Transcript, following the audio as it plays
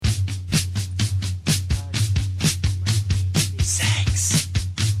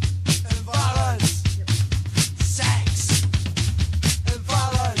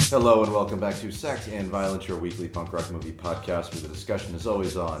Hello and welcome back to Sex and Violence, your weekly punk rock movie podcast where the discussion is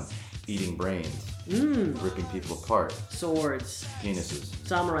always on eating brains, ripping people apart, swords, penises,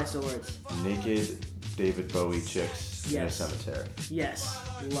 samurai swords, naked David Bowie chicks in a cemetery. Yes,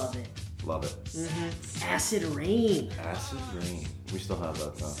 love it. Love it. Acid rain. Acid rain. We still have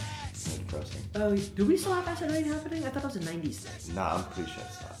that though. Kind of depressing. Oh, do we still have acid rain happening? I thought that was a 90s thing. Nah, I'm pretty sure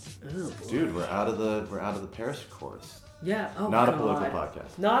it's not. Oh, boy. Dude, we're out of the Paris Accords. Yeah. Oh, Not God. a political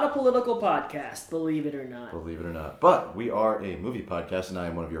podcast. Not a political podcast, believe it or not. Believe it or not. But we are a movie podcast, and I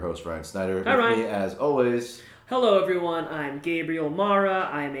am one of your hosts, Ryan Snyder. Hi, With Ryan. me, as always. Hello, everyone. I'm Gabriel Mara.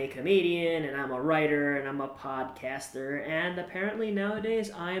 I'm a comedian, and I'm a writer, and I'm a podcaster, and apparently nowadays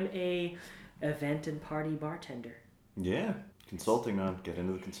I'm a event and party bartender. Yeah. Consulting, man. Get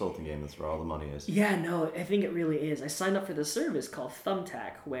into the consulting game. That's where all the money is. Yeah, no, I think it really is. I signed up for this service called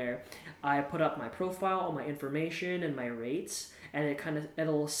Thumbtack, where I put up my profile, all my information, and my rates, and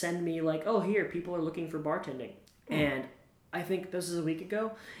it'll send me like, oh, here, people are looking for bartending. And I think this is a week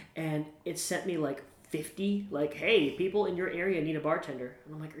ago, and it sent me like 50, like, hey, people in your area need a bartender.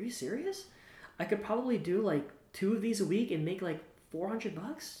 And I'm like, are you serious? I could probably do like 2 of these a week and make like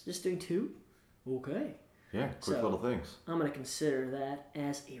 $400 just doing 2? Okay. Yeah, quick little things. I'm going to consider that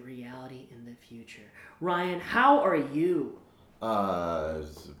as a reality in the future. Ryan, how are you?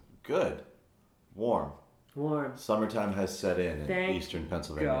 Good. Warm. Warm. Summertime has set in Thank eastern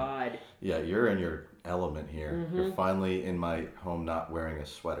Pennsylvania. God. Yeah, you're in your element here. You're finally in my home not wearing a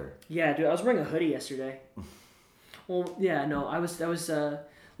sweater. Yeah, dude, I was wearing a hoodie yesterday. Well, yeah, no, I was,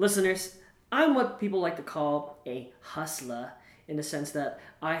 listeners, I'm what people like to call a hustler, in the sense that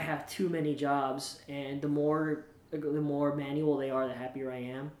I have too many jobs, and the more manual they are, the happier I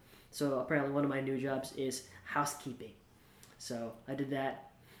am. So apparently one of my new jobs is housekeeping. So I did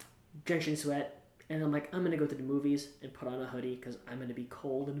that, drenching sweat, and I'm like, I'm going to go to the movies and put on a hoodie because I'm going to be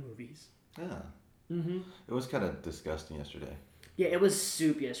cold in the movies. Yeah. It was kind of disgusting yesterday. Yeah, it was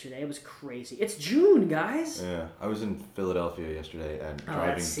soup yesterday. It was crazy. It's June, guys. Yeah, I was in Philadelphia yesterday, and Oh,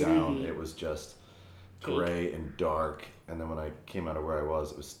 driving that's down, city. it was just gray and dark. And then when I came out of where I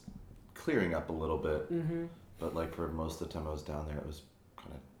was, it was clearing up a little bit. But like for most of the time I was down there, it was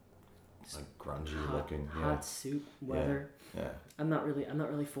kind of like grungy looking. Hot soup weather. Yeah. I'm not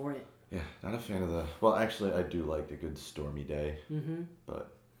really for it. Yeah, not a fan of the. Well, actually, I do like a good stormy day.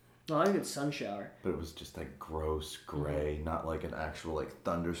 But Well, I had a good sun shower. it was just like gross gray, not like an actual like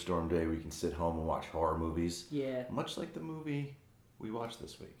thunderstorm day where you can sit home and watch horror movies. Yeah. Much like the movie we watched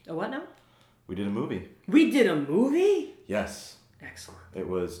this week. Oh, what now? We did a movie. We did a movie? Yes. Excellent. It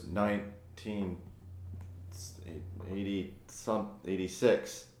was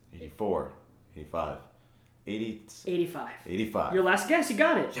 86, 84, 85, 85. 85. Your last guess, you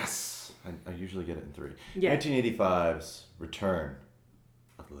got it. Yes. I usually get it in 3. Yeah. 1985's Return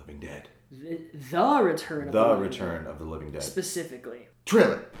of the Living Dead. The Return of The Living Return of the Living Dead. Dead. Specifically.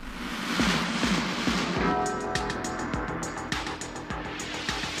 Trailer.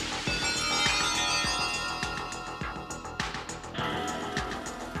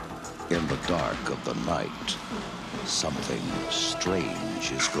 In the dark of the night, something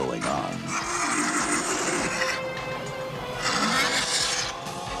strange is going on.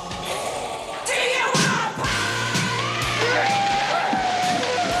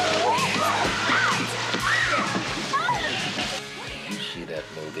 You see that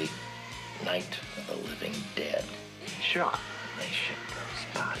movie, Night of the Living Dead? Sure. They ship those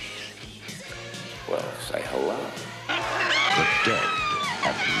bodies east. Well, say hello. The dead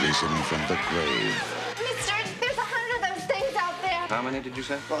have risen from the grave, Mister, there's 100 of those things out there. How many did you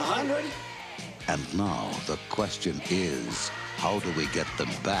say? 100? and now the question is, how do we get them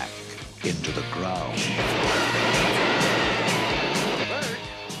back into the ground? Bert,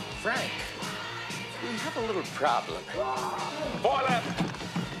 Frank, we have a little problem. 4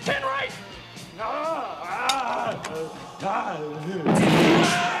 left, 10 right.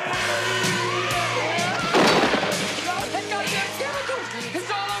 That goddamn chemical! It's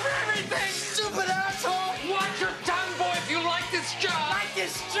all over everything! Stupid asshole! Watch your tongue, boy, if you like this job! Like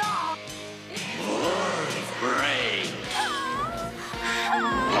this job!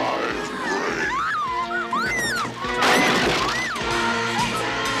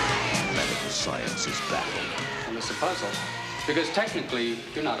 Medical science is baffled. And it's a puzzle, because technically,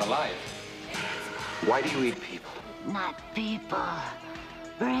 you're not alive. Why do you eat people? Not people.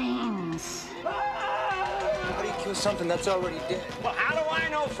 Brains. How do you kill something that's already dead? Well, how do I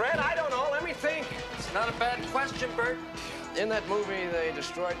know, Fred? I don't know. Let me think. It's not a bad question, Bert. In that movie, they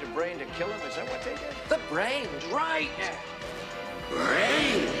destroyed the brain to kill him. Is that what they did? The brains, right.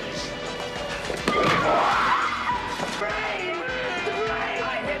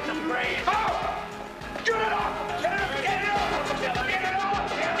 I hit the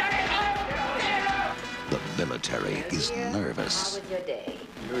military is nervous. How was your day?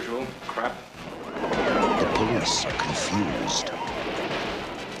 Usual crap. The police are confused.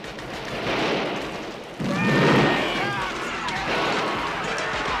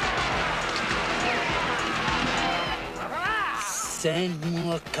 Send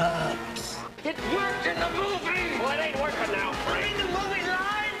more cops. It worked in the movie! Well, it ain't working now. Read the movie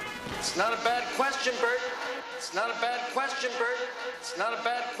line! It's not a bad question, Bert. It's not a bad question, Bert. It's not a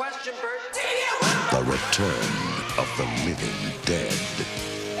bad question, Bert. The return of the living dead.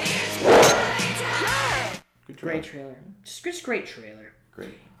 Great trailer. Just great trailer.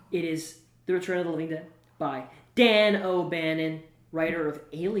 Great. It is The Return of the Living Dead by Dan O'Bannon, writer of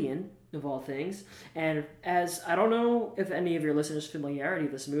Alien, of all things. And as I don't know if any of your listeners' familiarity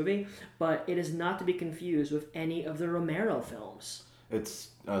with this movie, but it is not to be confused with any of the Romero films. It's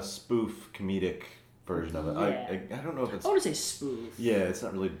a spoof comedic version of it. Yeah. I don't know if it's... I want to say spoof. Yeah, it's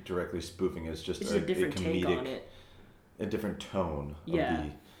not really directly spoofing. It's just It's a different comedic, take on it. a different tone Yeah. of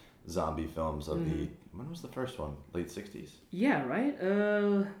the zombie films of the... When was the first one? Late 60s? Yeah, right?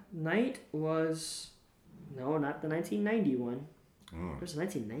 Night was... No, not the 1990 one. There's a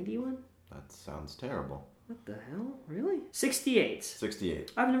 1990 one? That sounds terrible. What the hell? Really? 68.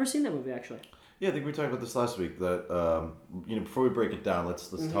 68. I've never seen that movie, actually. Yeah, I think we talked about this last week. That before we break it down, let's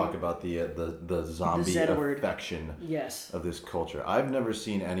talk about the zombie Z-word. affection Yes. of this culture. I've never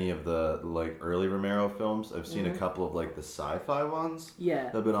seen any of the early Romero films. I've seen a couple of the sci-fi ones.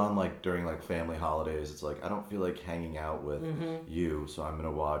 Yeah. They've been on during family holidays. It's I don't feel like hanging out with you, so I'm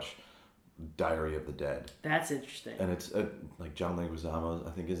gonna watch Diary of the Dead. That's interesting. And it's John Leguizamo,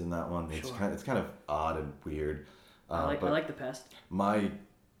 I think, is in that one. It's kind of odd and weird. I like the pest. My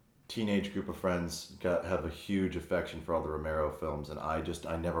teenage group of friends have a huge affection for all the Romero films, and I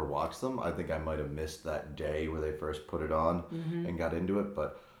never watched them. I think I might have missed that day where they first put it on and got into it.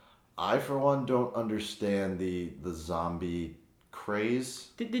 But I, for one, don't understand the zombie craze.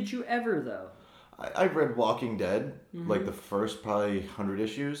 Did you ever, though? I read Walking Dead, the first probably 100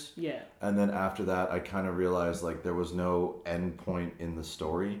 issues. Yeah. And then after that, I kind of realized there was no end point in the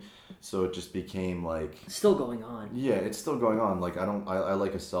story. So it just became Still going on. Yeah, it's still going on. I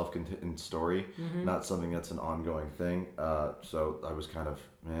like a self-contained story, not something that's an ongoing thing. So I was kind of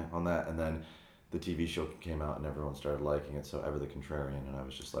on that. And then the TV show came out and everyone started liking it. So Ever the Contrarian. And I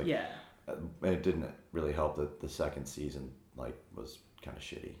was just Yeah. It didn't really help that the second season was kind of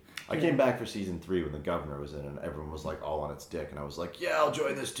shitty. I came back for season 3 when the governor was in, and everyone was all on its dick, and I was like, yeah, I'll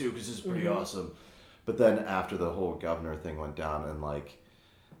join this too because this is pretty awesome. But then after the whole governor thing went down, and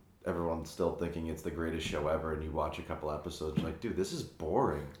everyone's still thinking it's the greatest show ever, and you watch a couple episodes, you're like, dude, this is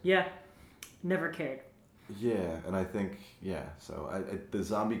boring. Yeah. Never cared. Yeah, and I think so the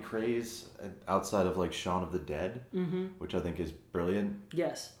zombie craze outside of Shaun of the Dead, which I think is brilliant.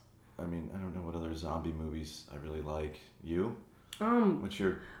 Yes. I mean, I don't know what other zombie movies I really like. You? What's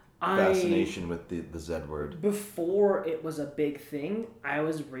your fascination with the Z word? Before it was a big thing, I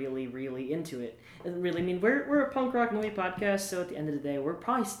was really, really into it. And really, I mean, we're a punk rock movie podcast, so at the end of the day, we're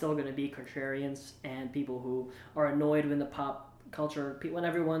probably still going to be contrarians and people who are annoyed when the pop culture, when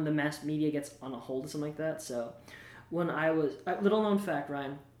everyone, the mass media gets on a hold or something like that. So when I was, little known fact,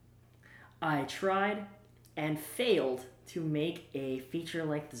 Ryan, I tried and failed to make a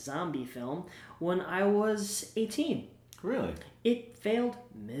feature-length zombie film when I was 18. Really? It failed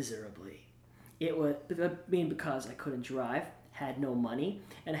miserably. It was, because I couldn't drive, had no money,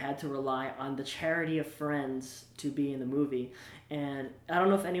 and had to rely on the charity of friends to be in the movie. And I don't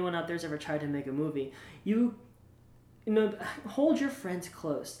know if anyone out there's ever tried to make a movie. You hold your friends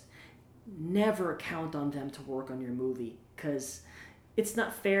close. Never count on them to work on your movie, because it's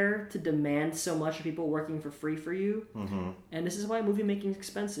not fair to demand so much of people working for free for you. And this is why movie making is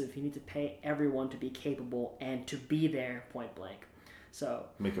expensive. You need to pay everyone to be capable and to be there, point blank. So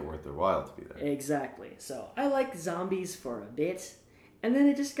make it worth their while to be there. Exactly. So I liked zombies for a bit, and then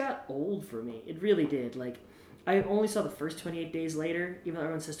it just got old for me. It really did. I only saw the first 28 Days Later, even though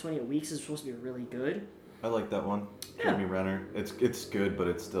everyone says 28 weeks is supposed to be really good. I like that one. Yeah. Jeremy Renner. It's good, but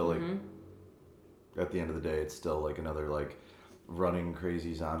it's still at the end of the day, it's still another running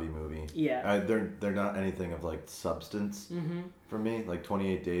crazy zombie movie. Yeah. They're not anything of substance for me.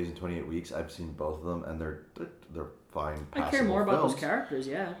 28 Days and 28 Weeks, I've seen both of them, and they're fine. I care more about films, those characters,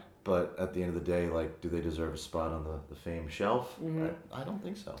 yeah. But at the end of the day, do they deserve a spot on the fame shelf? I don't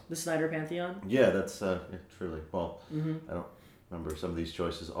think so. The Snyder Pantheon? Yeah, that's truly. Well, I don't remember some of these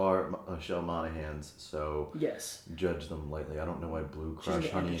choices are Michelle Monaghan's, so yes, judge them lightly. I don't know why Blue Crush,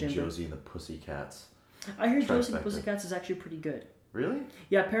 Honey and Josie and the Pussycats. I hear Josie and the Pussycats is actually pretty good. Really?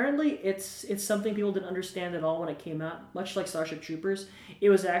 Yeah, apparently it's something people didn't understand at all when it came out. Much like Starship Troopers, it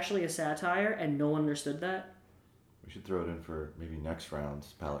was actually a satire, and no one understood that. We should throw it in for maybe next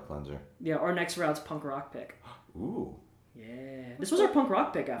round's palate cleanser. Yeah, or next round's punk rock pick. Ooh. Yeah, this was our punk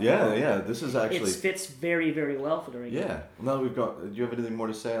rock pick. After all. Yeah. This is actually. It fits very, very well for during. Yeah. Now that we've got. Do you have anything more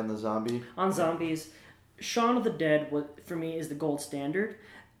to say on the zombie? On zombies, Shaun of the Dead, for me, is the gold standard.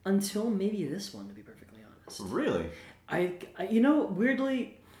 Until maybe this one, to be perfectly honest. Really? I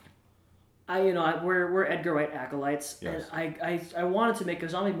weirdly, we're Edgar Wright acolytes, yes. and I wanted to make a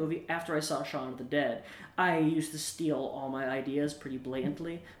zombie movie after I saw Shaun of the Dead. I used to steal all my ideas pretty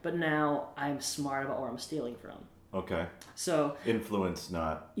blatantly, but now I'm smart about where I'm stealing from. Okay. So influence,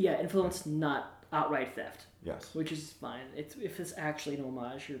 not. Yeah, influence, not outright theft. Yes. Which is fine. If it's actually an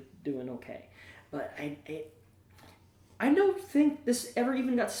homage, you're doing okay. But I don't think this ever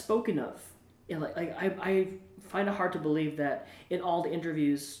even got spoken of. I find it hard to believe that in all the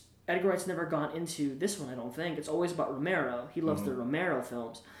interviews, Edgar Wright's never gone into this one, I don't think. It's always about Romero. He loves the Romero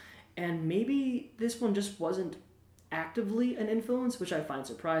films. And maybe this one just wasn't actively an influence, which I find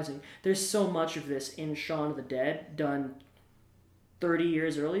surprising. There's so much of this in Shaun of the Dead done 30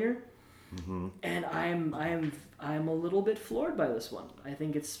 years earlier. Mm-hmm. And I'm a little bit floored by this one. I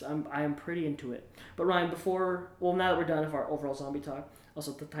think I'm pretty into it. But Ryan, now that we're done with our overall zombie talk,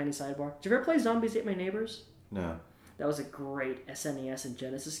 also the tiny sidebar. Did you ever play Zombies Ate My Neighbors? No. That was a great SNES and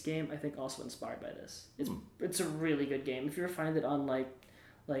Genesis game. I think also inspired by this. It's a really good game. If you ever find it on like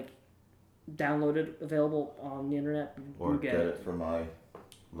downloaded, available on the internet, or get it for my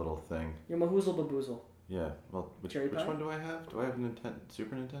little thing. Your Mahoozle Baboozle. Yeah. Well, which one do I have? Do I have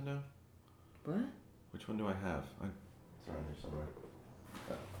Super Nintendo? What? Which one do I have? It's around here somewhere.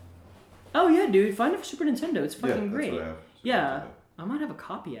 Oh yeah, dude! Find it for Super Nintendo. It's fucking that's great. what I have. Yeah, I might have a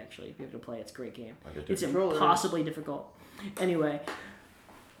copy actually. If you have to play, it's a great game. It's controllers. Impossibly difficult. Anyway,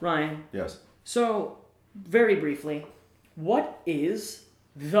 Ryan. Yes. So, very briefly, what is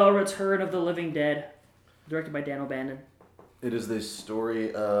The Return of the Living Dead, directed by Dan O'Bannon? It is the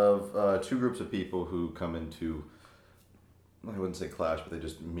story of two groups of people who come into, I wouldn't say clash, but they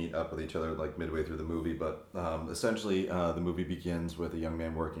just meet up with each other like midway through the movie. But essentially, the movie begins with a young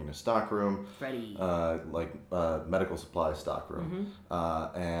man working in a stockroom, Freddy, medical supply stockroom,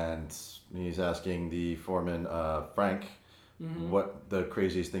 and he's asking the foreman Frank what the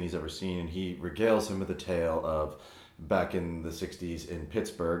craziest thing he's ever seen, and he regales him with a tale of back in the 60s in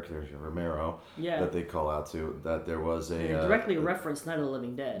Pittsburgh, there's Romero, that they call out to, that there was a directly referenced Night of the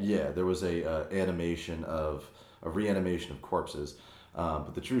Living Dead. Yeah, there was a reanimation of corpses,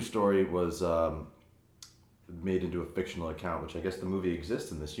 but the true story was made into a fictional account, which I guess the movie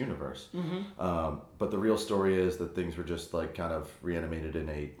exists in this universe. But the real story is that things were just like kind of reanimated in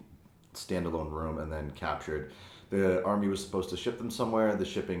a standalone room and then captured. The army was supposed to ship them somewhere. The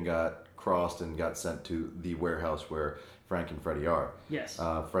shipping got crossed and got sent to the warehouse where Frank and Freddy are. Yes.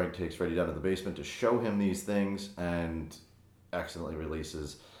 Frank takes Freddy down to the basement to show him these things and accidentally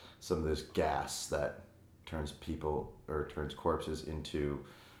releases some of this gas that turns corpses into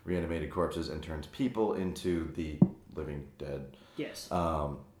reanimated corpses and turns people into the living dead. Yes.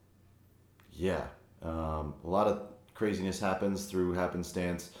 A lot of craziness happens through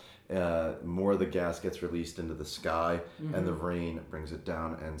happenstance. More of the gas gets released into the sky, and the rain brings it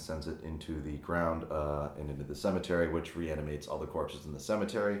down and sends it into the ground and into the cemetery, which reanimates all the corpses in the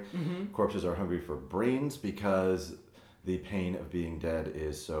cemetery. Corpses are hungry for brains because the pain of being dead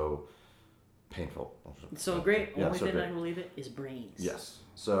is so painful. So great. Only thing great. I can believe it is brains. Yes.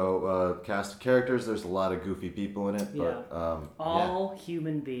 So cast of characters. There's a lot of goofy people in it, but all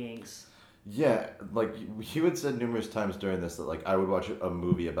human beings. Yeah, like you had said numerous times during this that like I would watch a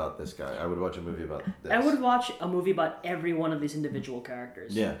movie about this guy. I would watch a movie about this. I would watch a movie about every one of these individual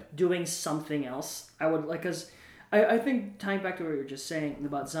characters. Yeah. Doing something else. I would like, because I think tying back to what you were just saying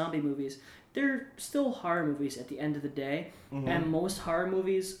about zombie movies, they're still horror movies at the end of the day, and most horror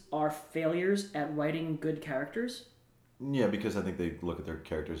movies are failures at writing good characters. Yeah, because I think they look at their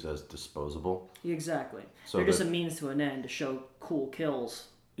characters as disposable. Exactly. So they're just a means to an end to show cool kills.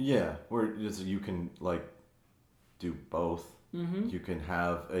 Yeah, where you can like do both. You can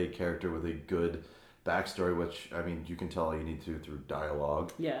have a character with a good backstory, which I mean you can tell all you need to through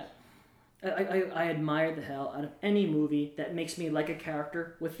dialogue. Yeah, I admire the hell out of any movie that makes me like a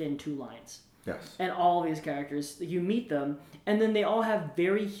character within 2 lines. Yes. And all these characters, you meet them, and then they all have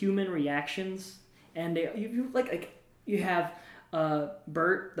very human reactions, and you have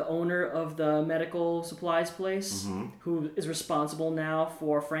Bert, the owner of the medical supplies place, who is responsible now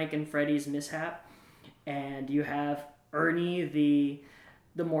for Frank and Freddy's mishap, and you have Ernie,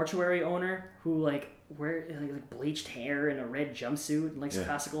 the mortuary owner, who like like bleached hair and a red jumpsuit and likes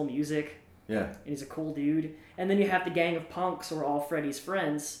classical music. Yeah. And he's a cool dude. And then you have the gang of punks who are all Freddy's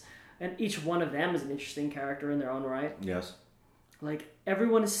friends, and each one of them is an interesting character in their own right. Yes. Like,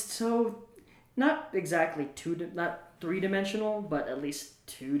 everyone is so, not exactly not three-dimensional, but at least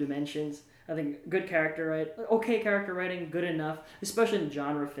 2 dimensions. I think good character writing, okay character writing, good enough, especially in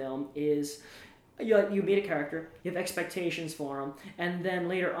genre film, is you meet a character, you have expectations for them, and then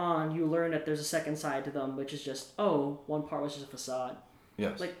later on you learn that there's a second side to them, which is just, one part was just a facade.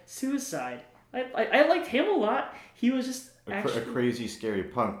 Yes. Like, Suicide. I liked him a lot. He was just a crazy, scary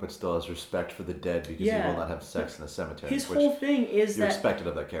punk, but still has respect for the dead because he will not have sex in a cemetery. His whole thing is you that... expected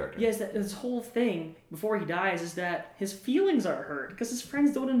of that character. Yes, his whole thing, before he dies, is that his feelings are hurt because his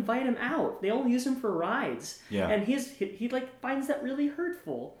friends don't invite him out. They only use him for rides. Yeah. And he finds that really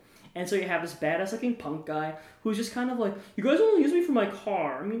hurtful. And so you have this badass-looking punk guy who's just kind of like, you guys only use me for my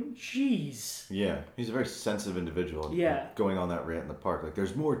car. I mean, jeez. Yeah, he's a very sensitive individual. Yeah. Like, going on that rant in the park, like,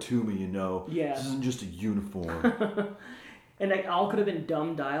 there's more to me, Yeah. This isn't just a uniform. And that all could have been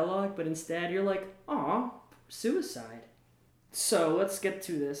dumb dialogue, but instead you're like, aw, suicide. So let's get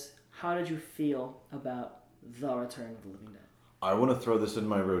to this. How did you feel about The Return of the Living Dead? I want to throw this in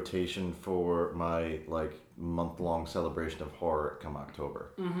my rotation for my month-long celebration of horror come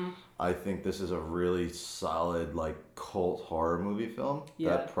October. Mm-hmm. I think this is a really solid cult horror movie film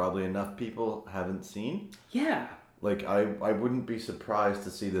that probably enough people haven't seen. Yeah. I wouldn't be surprised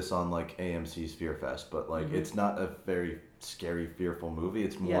to see this on AMC's Fear Fest, but it's not a very scary, fearful movie.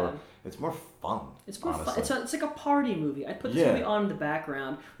 It's more fun. It's more fun. It's like a party movie. I'd put this movie on in the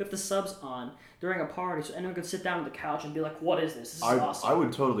background with the subs on during a party, so anyone could sit down on the couch and be like, "What is this? This is awesome." I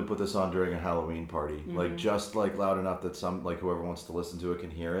would totally put this on during a Halloween party, just loud enough that some whoever wants to listen to it can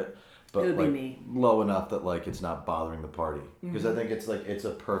hear it, but it would be me. Low enough that it's not bothering the party, because I think it's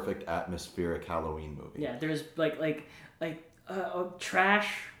a perfect atmospheric Halloween movie. Yeah, there's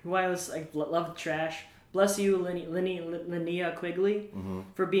Trash. Who I was love Trash. Bless you, Linnea Quigley,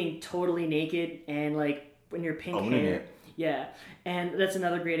 for being totally naked and when you're pink owning hair. it. Yeah, and that's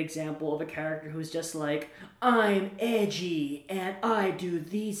another great example of a character who's just I'm edgy and I do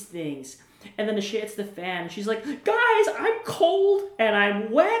these things. And then the shit hits the fan. She's like, guys, I'm cold and I'm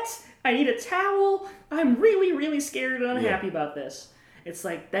wet. I need a towel. I'm really, really scared and unhappy about this. It's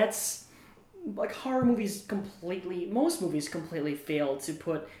that's... horror movies most movies completely fail to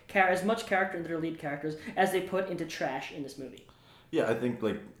put as much character into their lead characters as they put into Trash in this movie. Yeah, I think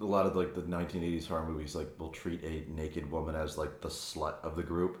a lot of the 1980s horror movies will treat a naked woman as the slut of the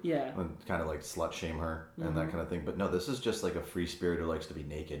group. Yeah. And kind of slut shame her and that kind of thing. But no, this is just a free spirit who likes to be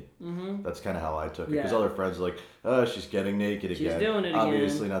naked. Mm-hmm. That's kind of how I took it. Because all her friends are oh, she's getting naked again. She's doing it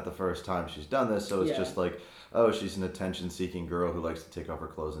Obviously again. not the first time she's done this, so it's just oh, she's an attention-seeking girl who likes to take off her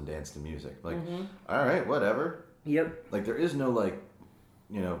clothes and dance to music. All right, whatever. Yep. There is no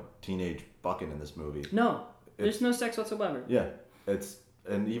teenage bucking in this movie. No, there's no sex whatsoever. Yeah.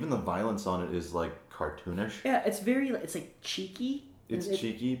 And even the violence on it is cartoonish. Yeah, it's very it's cheeky. It's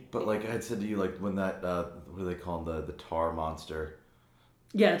cheeky, but I had said to you when that what do they call him, the tar monster?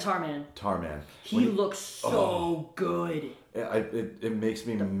 Yeah, the Tarman. Tarman. He looks so good. It makes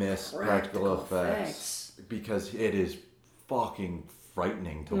me miss practical effects because it is fucking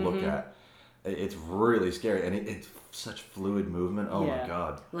frightening to look at. It's really scary, and it's such fluid movement. Oh my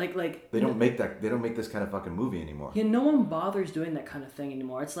god! They don't make that. They don't make this kind of fucking movie anymore. Yeah, no one bothers doing that kind of thing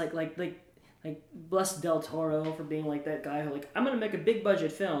anymore. It's like bless Del Toro for being that guy who I'm gonna make a big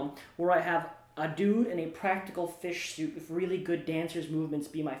budget film where I have a dude in a practical fish suit with really good dancers' movements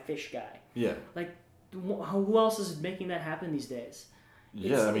be my fish guy. Yeah. Who else is making that happen these days?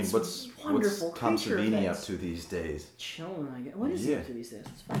 Yeah, I mean, what's Tom Savini up to these days? Chilling, I guess. What is he up to these days?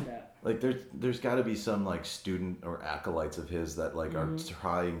 Let's find out. There's got to be some student or acolytes of his that are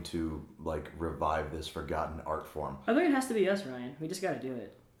trying to revive this forgotten art form. I think it has to be us, Ryan. We just got to do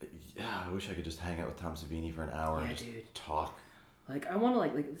it. Yeah, I wish I could just hang out with Tom Savini for an hour and just talk. I want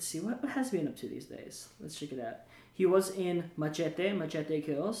to let's see what has he been up to these days. Let's check it out. He was in Machete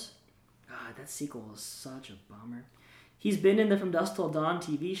Kills. God, that sequel was such a bummer. He's been in the From Dusk Till Dawn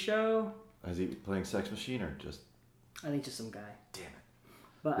TV show. Is he playing Sex Machine or just? I think just some guy. Damn it!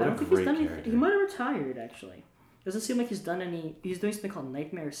 But I don't think he's done anything. He might have retired actually. Doesn't seem like he's done any. He's doing something called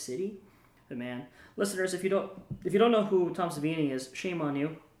Nightmare City. But man, listeners, if you don't know who Tom Savini is, shame on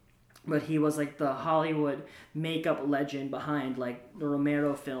you. But he was the Hollywood makeup legend behind the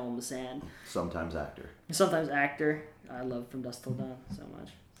Romero films and sometimes actor. I love From Dusk Till Dawn so much.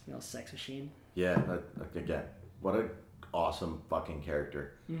 Sex Machine. Yeah, again, what a awesome fucking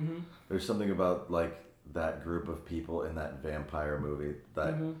character. Mm-hmm. There's something about that group of people in that vampire movie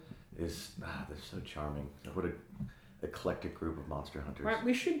that they're so charming. What a eclectic group of monster hunters. Right,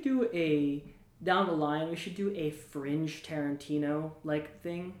 we should do down the line, we should do a Fringe Tarantino-like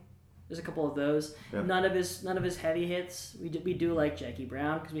thing. There's a couple of those. Yeah. None of his heavy hits. We do like Jackie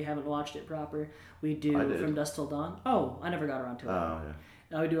Brown because we haven't watched it proper. We do From Dusk Till Dawn. Oh, I never got around to it. Oh,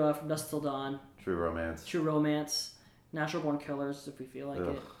 yeah. We do From Dusk Till Dawn. True Romance. Natural Born Killers if we feel like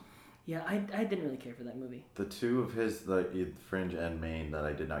it. Yeah, I didn't really care for that movie. The two of his, the Fringe and Main, that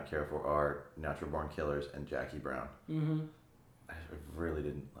I did not care for are Natural Born Killers and Jackie Brown. Mm-hmm. I really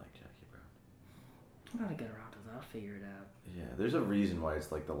didn't like Jackie Brown. I gotta get around to that. I'll figure it out. Yeah, there's a reason why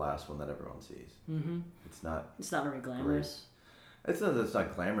it's like the last one that everyone sees. Mm-hmm. It's not very glamorous. It's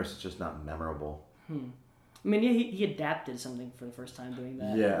not glamorous. It's just not memorable. I mean, yeah, he adapted something for the first time doing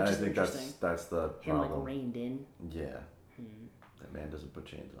that. Yeah, I think that's the problem. Him like reined in. Yeah, that man doesn't put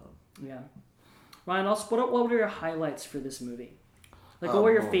chains on. Yeah, Ryan. Also, what were your highlights for this movie? Like, what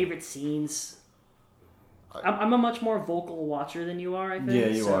were your favorite scenes? I'm a much more vocal watcher than you are, I think. Yeah,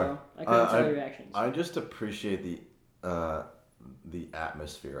 you are. I couldn't tell your reactions. I just appreciate the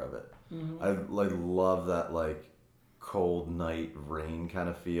atmosphere of it. Mm-hmm. I love that cold night rain kind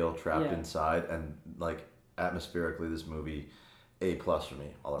of feel trapped inside, and atmospherically this movie A+ for me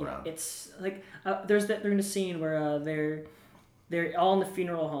all around. It's like they're in a scene where they're all in the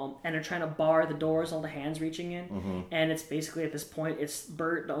funeral home and they're trying to bar the doors, all the hands reaching in, and it's basically at this point it's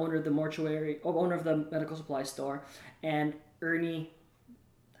Bert, the owner of the owner of the medical supply store, and Ernie.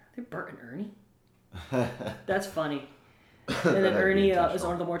 I think Bert and Ernie. That's funny. And then Ernie is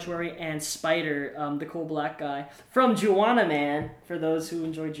owner of the mortuary, and Spider, the cool black guy from Juwanna Mann. For those who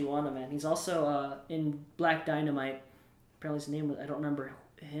enjoy Juwanna Mann, he's also in Black Dynamite. Apparently his name was, I don't remember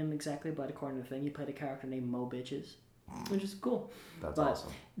him exactly, but according to the thing, he played a character named Mo Bitches, which is cool. That's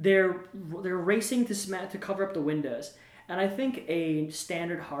awesome. They're racing to cover up the windows, and I think a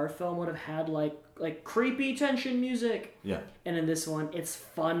standard horror film would have had like creepy tension music. Yeah. And in this one, it's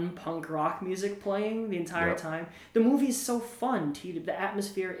fun punk rock music playing the entire time. The movie is so fun. The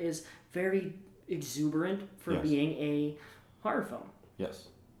atmosphere is very exuberant for being a horror film. Yes.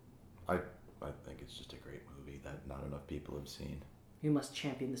 I think it's just a great movie that not enough people have seen. You must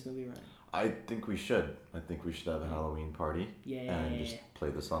champion this movie, Ryan. I think we should. I think we should have a Halloween party. Yeah. And just play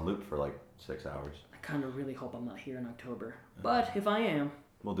this on loop for 6 hours. I kind of really hope I'm not here in October. But if I am...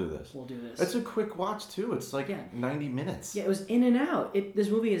 We'll do this. It's a quick watch, too. It's 90 minutes. Yeah, it was in and out. This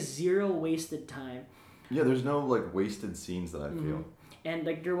movie has zero wasted time. Yeah, there's no, wasted scenes that I feel. And,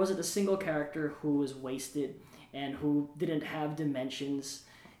 there wasn't a single character who was wasted and who didn't have dimensions.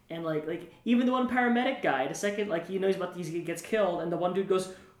 And, even the one paramedic guy, the second, he knows he gets killed, and the one dude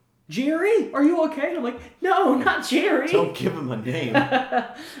goes, Jerry, are you okay? And I'm like, no, not Jerry. Don't give him a name.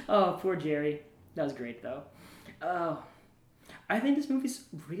 Oh, poor Jerry. That was great, though. I think this movie's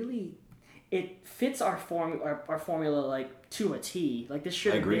really... It fits our formula, to a T. This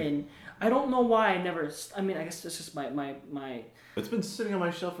should have been... I don't know why I never... I mean, I guess it's just my... It's been sitting on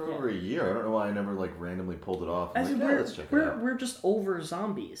my shelf for over a year. I don't know why I never, randomly pulled it off. Let's check it out. We're just over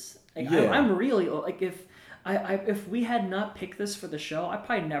zombies. I'm really... If we had not picked this for the show, I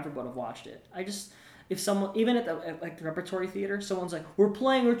probably never would have watched it. If someone... Even at the repertory theater, someone's like, we're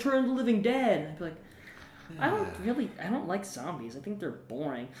playing Return of the Living Dead. I'd be like... I don't like zombies. I think they're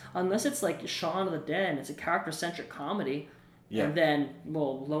boring. Unless it's Shaun of the Dead and it's a character-centric comedy. Yeah. And then,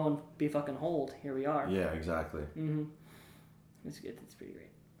 well, lo and behold, here we are. Yeah, exactly. Mm-hmm. It's good. It's pretty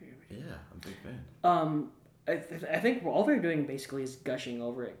great. Yeah, I'm a big fan. I think all we're doing basically is gushing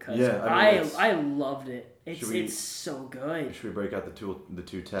over it because I loved it. It's so good. Should we break out the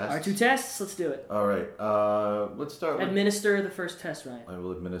two tests? Our two tests? Let's do it. All right. Let's start Administer the first test, Ryan. I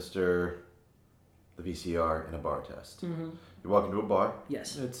will administer the VCR in a bar test. Mm-hmm. You walk into a bar.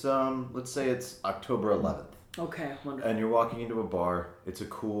 Yes. It's let's say it's October 11th. Okay, wonderful. And you're walking into a bar. It's a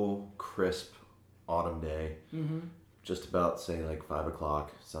cool, crisp autumn day. Mm-hmm. Just about, say, 5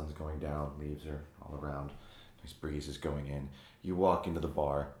 o'clock. Sun's going down. Leaves are all around. Nice breeze is going in. You walk into the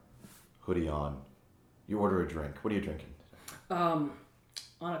bar, hoodie on. You order a drink. What are you drinking? On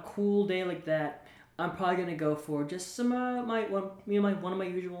a cool day like that, I'm probably gonna go for just some one of my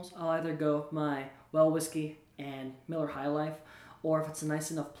usuals. I'll either go my Well Whiskey and Miller High Life, or if it's a nice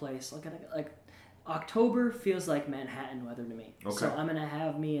enough place, October feels like Manhattan weather to me. Okay. So I'm gonna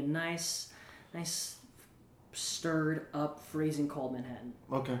have me a nice, stirred up, freezing cold Manhattan.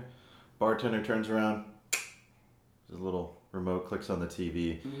 Okay. Bartender turns around. There's a little remote, clicks on the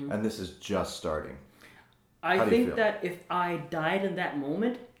TV, and this is just starting. I think that if I died in that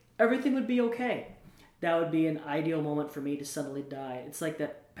moment, everything would be okay. That would be an ideal moment for me to suddenly die. It's like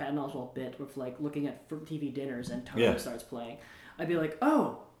that Patton Oswalt bit with looking at TV dinners and Tony starts playing. I'd be like,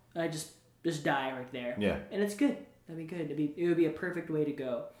 oh, I just die right there. Yeah. And it's good. That'd be good. It would be a perfect way to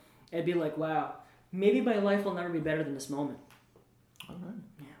go. It'd be like, wow, maybe my life will never be better than this moment. All right.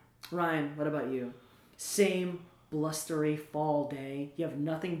 Yeah. Ryan, what about you? Same blustery fall day. You have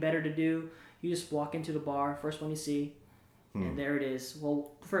nothing better to do. You just walk into the bar, first one you see, and there it is.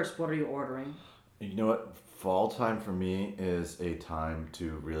 Well, first, what are you ordering? You know what? Fall time for me is a time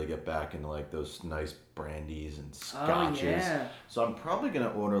to really get back into like those nice brandies and scotches. Oh, yeah. So I'm probably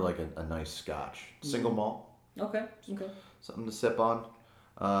gonna order like a nice scotch, single malt, Okay. something to sip on.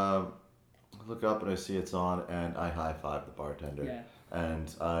 I look up and I see it's on, and I high five the bartender. Yeah.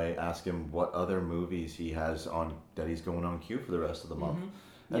 And I ask him what other movies he has on that he's going on queue for the rest of the month.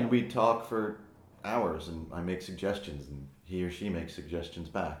 And Yeah. we talk for hours, and I make suggestions, and he or she makes suggestions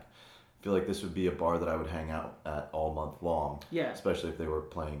back. I feel like this would be a bar that I would hang out at all month long. Yeah. Especially if they were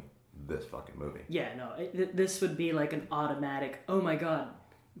playing this fucking movie. Yeah, no, this would be like an automatic, oh my god,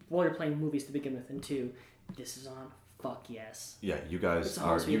 well, you're playing movies to begin with, and two, this is on, fuck yes. Yeah, you guys It's a are,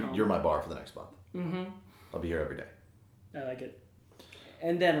 home sweet home. you're my bar for the next month. Mm-hmm. I'll be here every day. I like it.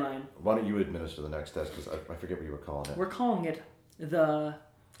 And then, Ryan, Why don't you administer the next test, because I forget what you were calling it. we're calling it the,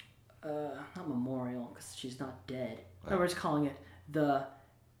 not memorial, because she's not dead. No, we're just calling it the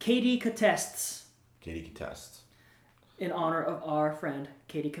Katie Contests, Katie Contests. in honor of our friend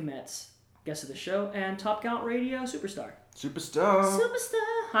Katie Kometz, guest of the show, and Top Gallant Radio superstar. Superstar!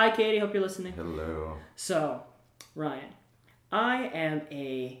 Superstar! Hi, Katie, hope you're listening. Hello. So, Ryan, I am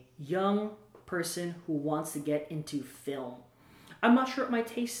a young person who wants to get into film. I'm not sure what my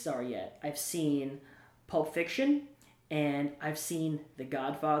tastes are yet. I've seen Pulp Fiction, and I've seen The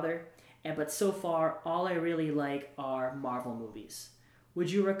Godfather, but so far, all I really like are Marvel movies. Would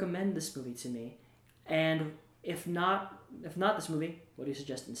you recommend this movie to me? And if not this movie, what do you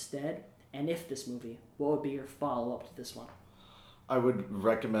suggest instead? And if this movie, what would be your follow-up to this one? I would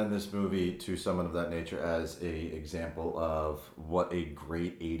recommend this movie to someone of that nature as a example of what a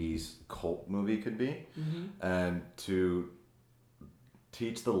great 80s cult movie could be, and to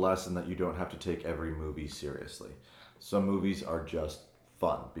teach the lesson that you don't have to take every movie seriously. Some movies are just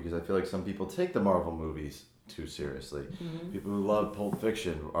fun, because I feel like some people take the Marvel movies too seriously. People who love Pulp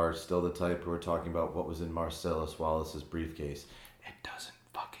Fiction are still the type who are talking about what was in Marcellus Wallace's briefcase. It doesn't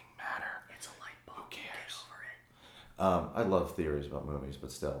fucking matter. It's a light bulb. Who cares? Get over it. I love theories about movies,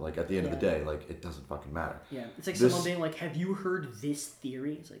 but still, like, at the end of the day, like, it doesn't fucking matter. Yeah, it's like This- someone being like, have you heard this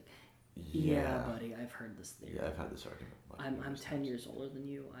theory? It's like, yeah, Yeah. buddy, I've heard this theory. Yeah, I've had this argument. I'm 10 years older than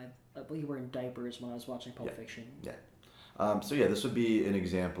you. We were in diapers when I was watching Pulp Fiction. Yeah. So yeah, this would be an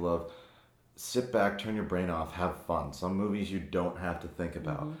example of sit back, turn your brain off, have fun. Some movies you don't have to think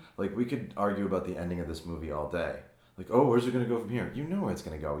about. Like, we could argue about the ending of this movie all day. Like, oh, where's it going to go from here? You know where it's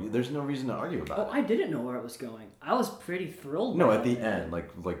going to go. There's no reason to argue about Oh, it. I didn't know where it was going. I was pretty thrilled. No, by at the it. end, like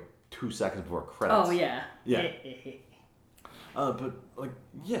 2 seconds before credits. Oh, yeah. Yeah. But like,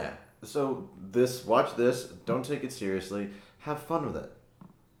 yeah. So watch this. Don't take it seriously. Have fun with it.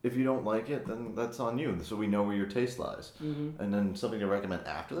 If you don't like it, then that's on you. So we know where your taste lies. And then something to recommend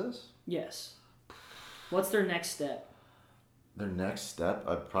after this. Yes. What's their next step? Their next step,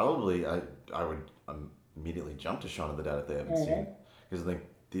 I would immediately jump to Shaun of the Dead if they haven't seen, because I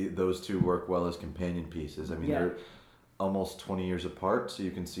think those two work well as companion pieces. I mean, they're almost 20 years apart, so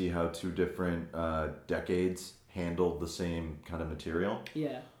you can see how 2 different decades handled the same kind of material.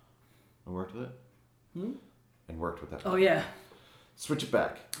 Yeah. And worked with it. And worked with that. Oh, yeah. Switch it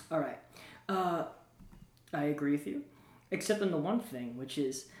back. All right. I agree with you, except on the one thing, which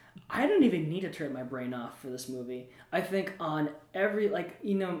is I don't even need to turn my brain off for this movie. I think on every I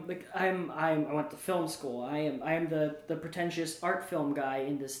went to film school. I am the pretentious art film guy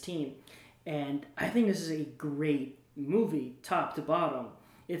in this team, and I think this is a great movie, top to bottom.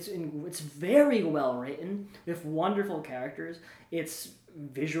 It's very well written with wonderful characters. It's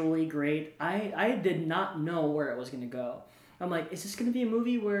visually great. I did not know where it was gonna go. I'm like, is this going to be a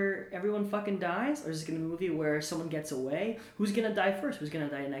movie where everyone fucking dies? Or is this going to be a movie where someone gets away? Who's going to die first? Who's going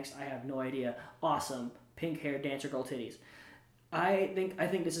to die next? I have no idea. Awesome. Pink hair, dancer, girl titties. I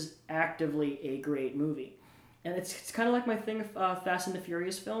think this is actively a great movie. And it's kind of like my thing with Fast and the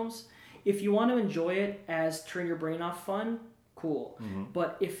Furious films. If you want to enjoy it as turn your brain off fun, cool.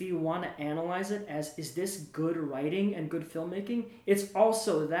 But if you want to analyze it as, is this good writing and good filmmaking? It's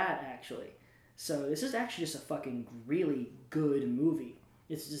also that, actually. So this is actually just a fucking really good movie.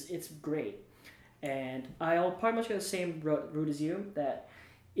 It's great. And I'll pretty much go the same route as you, that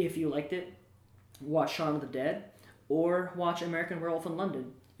if you liked it, watch Shaun of the Dead or watch American Werewolf in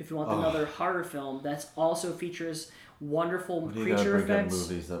London. If you want another horror film that also features wonderful creature effects.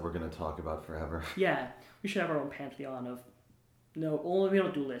 Movies that we're going to talk about forever. Yeah, we should have our own pantheon of No, only we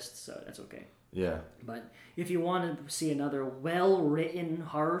don't do lists, so that's okay. Yeah. But if you want to see another well-written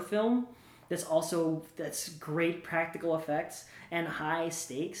horror film that's great practical effects and high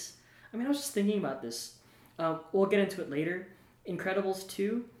stakes. I mean, I was just thinking about this. We'll get into it later. Incredibles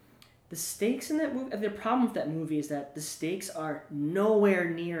 2. The stakes in that movie, the problem with that movie is that the stakes are nowhere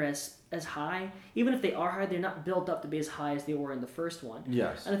near as high. Even if they are high, they're not built up to be as high as they were in the first one.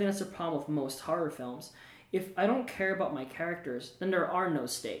 Yes. And I think that's the problem with most horror films. If I don't care about my characters, then there are no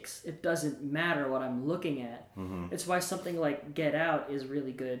stakes. It doesn't matter what I'm looking at. Mm-hmm. It's why something like Get Out is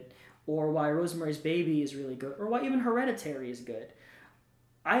really good, or why Rosemary's Baby is really good, or why even Hereditary is good.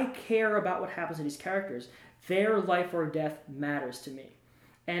 I care about what happens to these characters. Their life or death matters to me.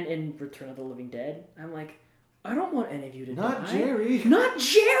 And in Return of the Living Dead, I'm like, I don't want any of you to die. Not Jerry. Not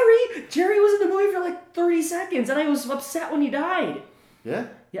Jerry! Jerry was in the movie for like 30 seconds, and I was upset when he died. Yeah?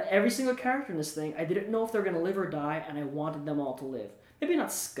 Yeah, every single character in this thing, I didn't know if they were going to live or die, and I wanted them all to live. Maybe not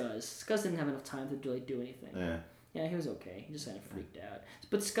Scuzz. Scuzz didn't have enough time to really do anything. Yeah. Yeah, he was okay. He just kind of freaked out.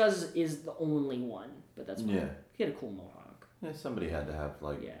 But Scuzz is the only one, but that's fine. Yeah. He had a cool mohawk. Yeah, somebody had to have,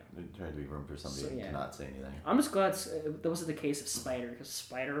 there tried to be room for somebody who cannot say anything. I'm just glad that wasn't the case of Spider, because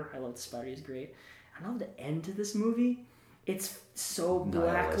Spider, I love Spider, he's great. I love the end to this movie. It's so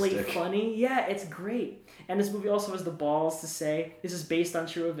blackly funny. Yeah, it's great. And this movie also has the balls to say, this is based on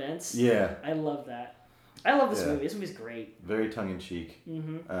true events. Yeah. I love that. I love this movie. This movie's great. Very tongue-in-cheek.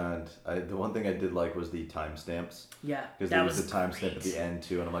 Mm-hmm. And the one thing I did like was the timestamps. Yeah, because there was a timestamp at the end,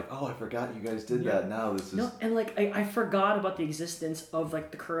 too. And I'm like, oh, I forgot you guys did that. Now this is... No, and I forgot about the existence of the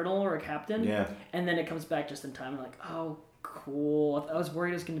colonel or a captain. Yeah. And then it comes back just in time. I'm like, oh, cool. I was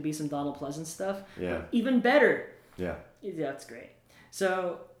worried it was going to be some Donald Pleasance stuff. Yeah. Even better. Yeah. Yeah, it's great.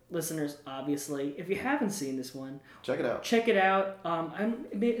 So... listeners, obviously, if you haven't seen this one, check it out. Check it out.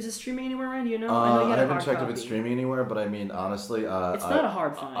 Is it streaming anywhere, Ryan? Do you know? I know you I haven't checked if it's streaming anywhere, but I mean, honestly, it's not a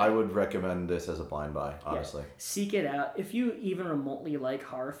hard find. I would recommend this as a blind buy. Honestly, seek it out. If you even remotely like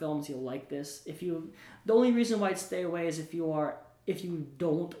horror films, you'll like this. The only reason why I'd stay away is if you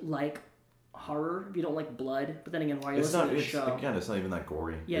don't like horror, if you don't like blood. But then again, why are you listening to the show? Again, it's not even that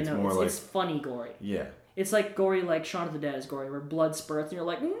gory. Yeah, it's funny gory. Yeah. It's like gory, like Shaun of the Dead is gory, where blood spurts, and you're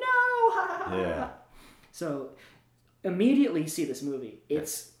like, no! Yeah. So, immediately see this movie.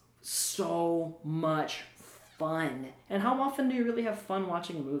 It's so much fun. And how often do you really have fun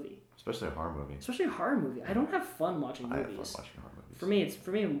watching a movie? Especially a horror movie. Especially a horror movie. I don't have fun watching movies. I have fun watching horror movies.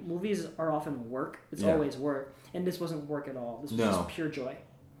 For me, movies are often work. It's always work. And this wasn't work at all. This was just pure joy.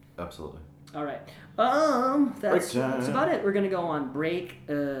 Absolutely. All right. That's about it. We're going to go on break.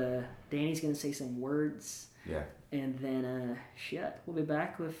 Danny's going to say some words. Yeah. And then, we'll be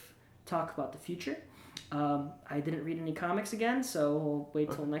back with talk about the future. I didn't read any comics again, so we'll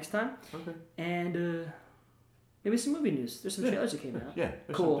wait till next time. Okay. And maybe some movie news. There's some trailers that came out. Yeah.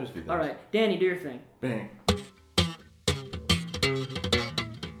 Cool. All right. Danny, do your thing. Bang.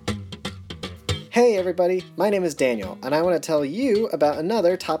 Hey everybody, my name is Daniel, and I want to tell you about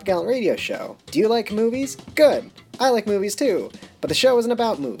another Top Gallant radio show. Do you like movies? Good! I like movies too, but the show isn't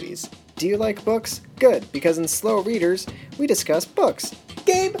about movies. Do you like books? Good, because in Slow Readers, we discuss books.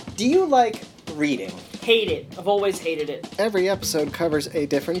 Gabe, do you like reading? Hate it. I've always hated it. Every episode covers a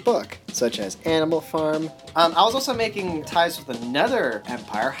different book, such as Animal Farm. I was also making ties with another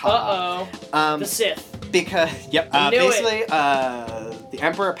empire. The Sith. Because, basically, the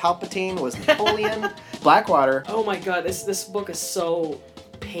Emperor Palpatine was Napoleon. Blackwater. Oh my god, this book is so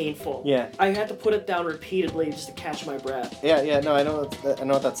painful. Yeah. I had to put it down repeatedly just to catch my breath. Yeah, no, I know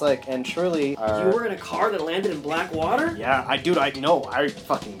what that's like. And surely... You were in a car that landed in Blackwater? Yeah, I know. I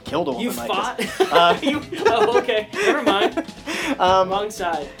fucking killed a woman. You fought? Okay. Never mind. Wrong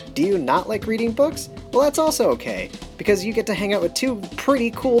side. Do you not like reading books? Well, that's also okay, because you get to hang out with two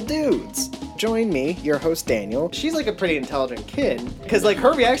pretty cool dudes. Join me, your host Daniel. She's like a pretty intelligent kid, because like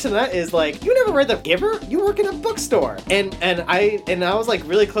her reaction to that is like, you never read The Giver? You work in a bookstore. And I was like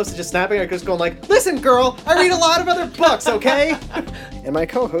really close to just snapping her, just going like, listen girl, I read a lot of other books, okay? And my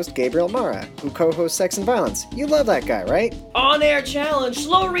co-host Gabriel Mara, who co-hosts Sex and Violence. You love that guy, right? On Air Challenge,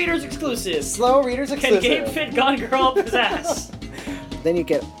 Slow Readers exclusive. Slow Readers exclusive. Can Gabe fit Gone Girl up his ass? Then you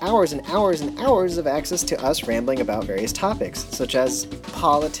get hours and hours and hours of access to us rambling about various topics, such as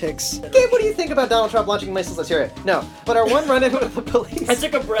politics. Gabe, what do you think about Donald Trump launching missiles? Let's hear it. No. But our one run-in with the police... I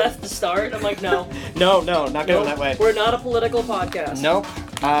took a breath to start. I'm like, no. No, not going that way. We're not a political podcast. Nope.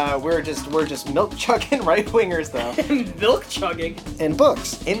 We're just milk chugging right wingers though. Milk chugging. And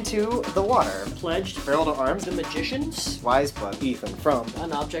books into the water. Pledged. Barrel to arms. The Magicians. Wise Blood. Ethan from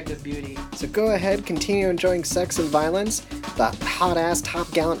An Object of Beauty. So go ahead, continue enjoying Sex and Violence, the hot-ass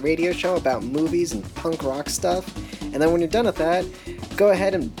Top Gallant radio show about movies and punk rock stuff. And then when you're done with that, go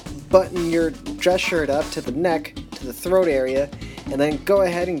ahead and button your dress shirt up to the neck, to the throat area, and then go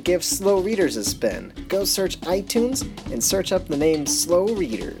ahead and give Slow Readers a spin. Go search iTunes and search up the name Slow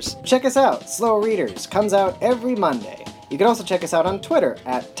Readers. Check us out, Slow Readers comes out every Monday. You can also check us out on Twitter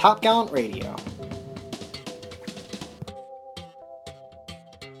at Top Gallant Radio.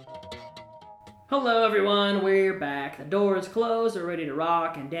 Hello everyone, we're back. The door is closed, we're ready to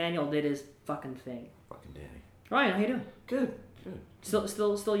rock, and Daniel did his fucking thing. Fucking Danny. Ryan, how you doing? Good. Still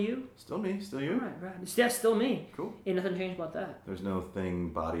you? Still me, still you. Right. Yeah, still me. Cool. Ain't nothing changed about that. There's no thing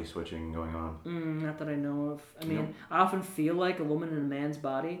body switching going on. Not that I know of. I mean, No. I often feel like a woman in a man's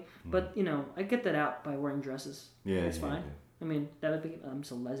body, but, I get that out by wearing dresses. Yeah, It's yeah, fine. yeah. I mean, that would be, I'm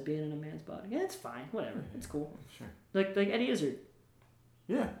just a lesbian in a man's body. Yeah, it's fine. Whatever. It's cool. Sure. Like Eddie Izzard.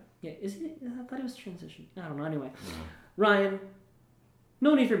 Yeah. Yeah, is he? I thought he was transition. I don't know. Anyway, Ryan,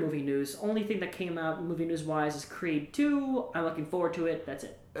 no need for movie news. Only thing that came out movie news wise is Creed 2. I'm looking forward to it. That's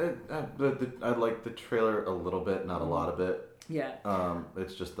it. I like the trailer a little bit, not a lot of it. Yeah.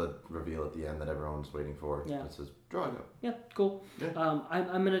 It's just the reveal at the end that everyone's waiting for. Yeah. It says Drago. Yeah, cool. Yeah.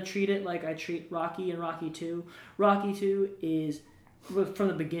 I'm gonna treat it like I treat Rocky and Rocky 2. Rocky 2 is from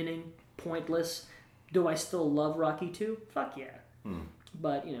the beginning pointless. Do I still love Rocky 2? Fuck yeah.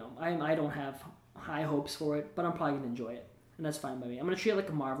 But I don't have high hopes for it, but I'm probably gonna enjoy it, and that's fine by me. I'm gonna treat it like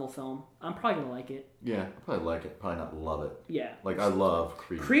a Marvel film. I'm probably gonna like it. Yeah, I probably like it. Probably not love it. Yeah. Like I love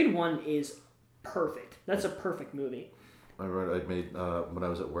Creed. Creed 1 is perfect. That's a perfect movie. I made when I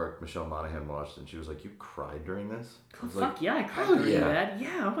was at work. Michelle Monaghan watched, and she was like, "You cried during this?" I was Fuck like, yeah, I cried "Oh, really yeah." bad.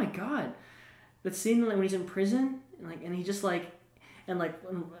 Yeah, oh my god. That scene when he's in prison, and he just when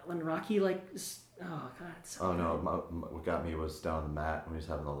Rocky oh god. It's so Oh no! What got me was down on the mat when he was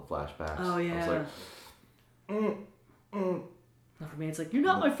having all the flashbacks. Oh yeah. I was like, Not for me. It's like, you're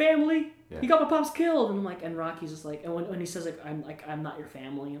not my family. Yeah. You got my pops killed, and I'm like, and Rocky's just like, and when he says I'm not your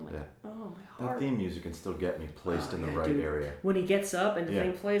family, I'm like, Yeah. oh my that heart. theme music can still get me placed in the Yeah, right dude. area. When he gets up and the Yeah.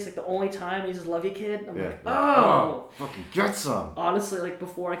 thing plays, like the only time he says "Love you, kid," I'm Yeah. like, yeah. oh. Fucking get some. Honestly, like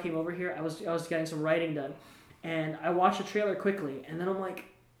before I came over here, I was getting some writing done, and I watched the trailer quickly, and then I'm like,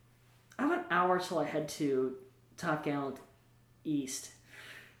 I have an hour till I head to Top Gallant East.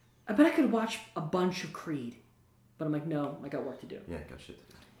 I bet I could watch a bunch of Creed, but I'm like, no, I got work to do. Yeah, got shit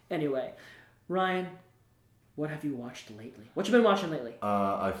to do. Anyway, Ryan, what have you watched lately? What you been watching lately?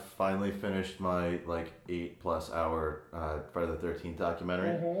 I finally finished my 8+ hour Friday the 13th documentary.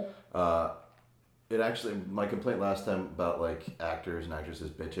 It actually, my complaint last time about actors and actresses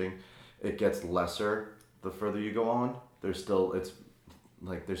bitching, it gets lesser the further you go on. There's still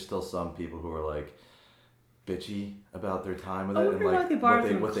some people who are bitchy about their time with it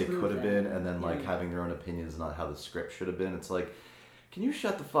and what they could have been, and then having their own opinions, not how the script should have been. It's like, can you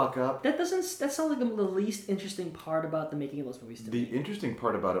shut the fuck up? That sounds like the least interesting part about the making of those movies to The me. interesting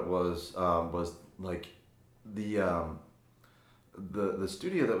part about it was the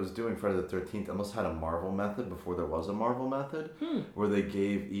studio that was doing Friday the 13th almost had a Marvel method before there was a Marvel method, where they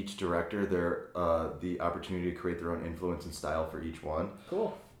gave each director the opportunity to create their own influence and style for each one.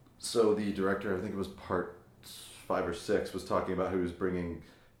 Cool. So the director, I think it was part 5 or 6, was talking about who was bringing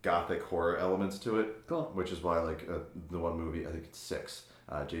gothic horror elements to it. Cool. Which is why the one movie, I think it's 6,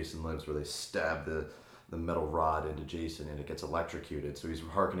 Jason Lives, where they stab the metal rod into Jason and it gets electrocuted. So he's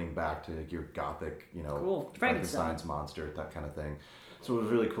harkening back to your gothic, Cool. Frankenstein's monster, that kind of thing. So it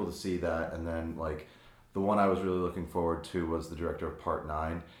was really cool to see that. And then the one I was really looking forward to was the director of part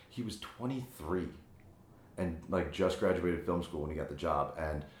 9. He was 23 and just graduated film school when he got the job.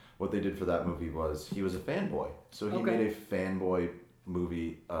 And what they did for that movie was he was a fanboy. So he made a fanboy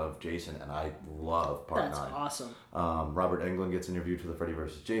movie of Jason, and I love part 9. That's awesome. Robert Englund gets interviewed for the Freddy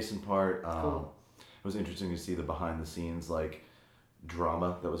vs. Jason part. Cool. It was interesting to see the behind the scenes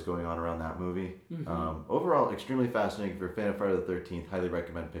drama that was going on around that movie. Overall, extremely fascinating. If you're a fan of Friday the 13th, highly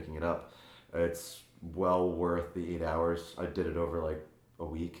recommend picking it up. It's well worth the 8 hours. I did it over a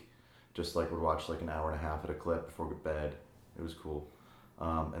week. Just would watch an hour and a half at a clip before bed. It was cool.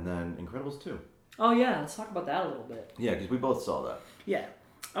 And then Incredibles 2. Oh yeah, let's talk about that a little bit. Yeah, because we both saw that. Yeah.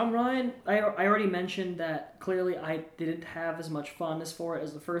 Ryan, I already mentioned that clearly I didn't have as much fondness for it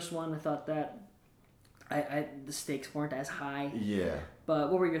as the first one. I thought that the stakes weren't as high. Yeah.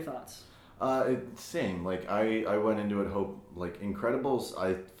 But what were your thoughts? Same. I went into it Incredibles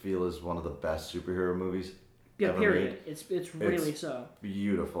I feel is one of the best superhero movies ever period. made. It's really so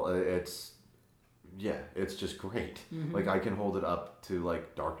Beautiful. It's just great. Like I can hold it up to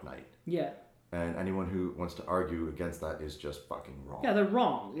like Dark Knight. Yeah. And anyone who wants to argue against that is just fucking wrong. Yeah, they're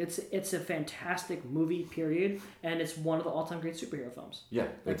wrong. It's a fantastic movie, period, and it's one of the all-time great superhero films. Yeah,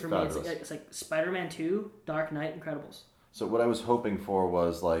 like it's for fabulous. me, it's like Spider-Man 2, Dark Knight, Incredibles. So what I was hoping for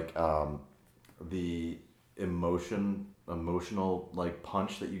was like the emotional like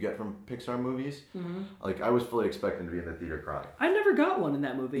punch that you get from Pixar movies. Mm-hmm. Like I was fully expecting to be in the theater crying. I never got one in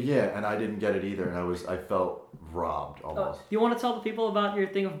that movie. Yeah, and I didn't get it either, and I felt robbed almost. You want to tell the people about your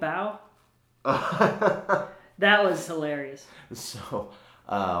thing of Bao? That was hilarious. So,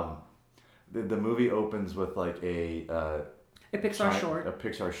 the movie opens with like a Pixar short. A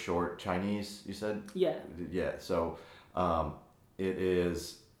Pixar short, Chinese. You said? Yeah. Yeah. So, it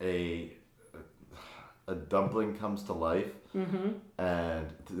is a dumpling comes to life,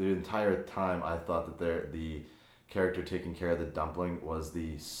 and the entire time I thought that the character taking care of the dumpling was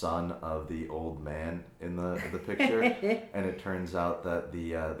the son of the old man in the picture, and it turns out that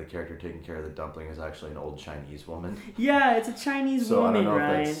the character taking care of the dumpling is actually an old Chinese woman. Yeah, it's a Chinese woman, I don't know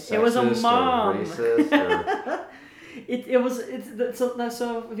Ryan. if that's It was a sexist mom. or racist or...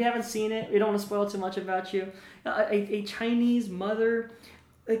 So if you haven't seen it, we don't want to spoil too much about you. A Chinese mother,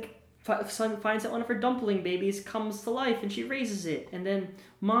 like, finds that one of her dumpling babies comes to life, and she raises it, and then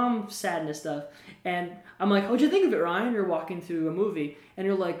mom sadness stuff. And I'm like, "What'd you think of it, Ryan?" You're walking through a movie, and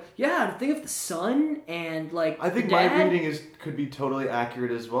you're like, "Yeah, to think of the son and like." I think dad. my reading could be totally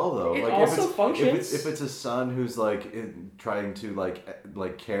accurate as well, though. It like also functions. If it's a son who's like trying to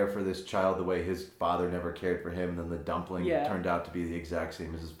like care for this child the way his father never cared for him, then the dumpling turned out to be the exact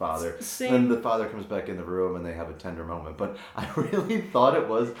same as his father. Then the father comes back in the room and they have a tender moment. But I really thought it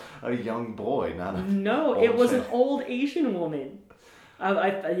was a young boy, not a it was an old Asian woman.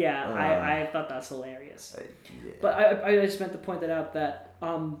 I thought that's hilarious. But I just meant to point that out that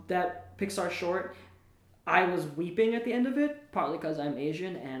that Pixar short, I was weeping at the end of it, partly because I'm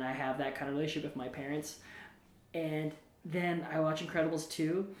Asian and I have that kind of relationship with my parents. And then I watch Incredibles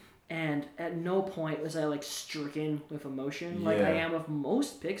 2, and at no point was I like stricken with emotion like I am with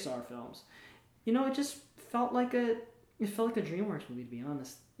most Pixar films. You know, it just felt like a DreamWorks movie, to be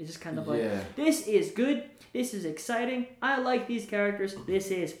honest. It's just kind of like, this is good, this is exciting, I like these characters,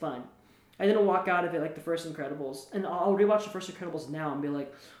 this is fun. I didn't walk out of it like the first Incredibles, and I'll rewatch the first Incredibles now and be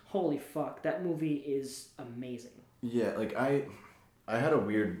like, holy fuck, that movie is amazing. Yeah, like I had a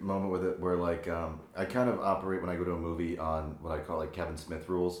weird moment with it where like I kind of operate when I go to a movie on what I call like Kevin Smith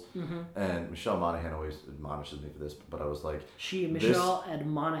rules, and Michelle Monaghan always admonishes me for this, but I was like, Michelle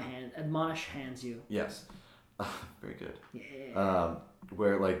admonishes you. Yes. Very good. Yeah.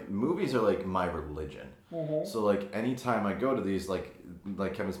 Where like movies are like my religion. So like anytime I go to these, like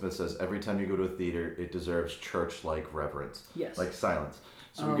Kevin Smith says, every time you go to a theater, it deserves church-like reverence. Yes. Like silence.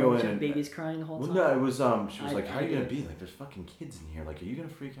 So we go in and babies crying the whole time. No, it was she was like, "How are you gonna be? Like, there's fucking kids in here. Like, are you gonna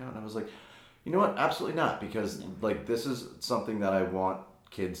freak out?" And I was like, "You know what? Absolutely not, because like this is something that I want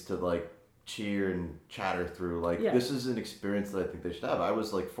kids to like cheer and chatter through. Like this is an experience that I think they should have." I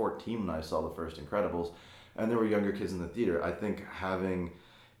was like 14 when I saw the first Incredibles, and there were younger kids in the theater. I think having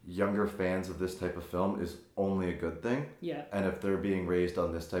younger fans of this type of film is only a good thing. Yeah. And if they're being raised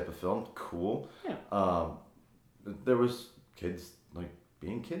on this type of film, cool. Yeah. There was kids like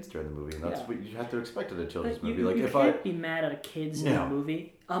being kids during the movie, and that's what you have to expect at a children's movie. You can't be mad at kids in a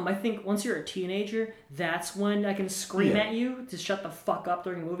movie. I think once you're a teenager, that's when I can scream at you to shut the fuck up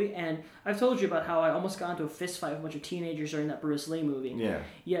during a movie. And I've told you about how I almost got into a fist fight with a bunch of teenagers during that Bruce Lee movie.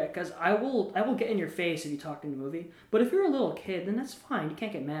 Yeah, because I will get in your face if you talk in the movie. But if you're a little kid, then that's fine. You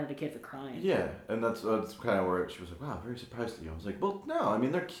can't get mad at a kid for crying. Yeah, and that's kind of where she was like, "Wow, very surprised at you." I was like, "Well, no, I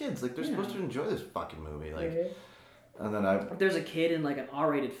mean they're kids. Like they're supposed to enjoy this fucking movie." Like. And then if there's a kid in like an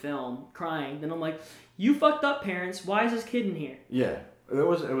R-rated film crying, then I'm like, you fucked up, parents. Why is this kid in here? Yeah, it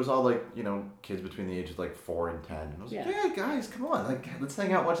was all like, you know, kids between the ages of like 4 and 10. And I was like, yeah, guys, come on, like let's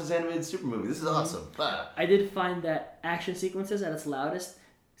hang out, and watch this animated super movie. This is awesome. I did find that action sequences at its loudest,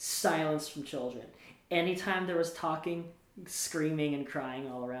 silence from children. Anytime there was talking, screaming and crying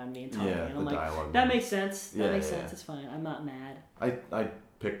all around me and talking, and I'm like, that makes sense. That makes sense. It's fine. I'm not mad. I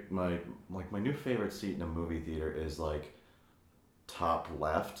picked my new favorite seat in a movie theater is like top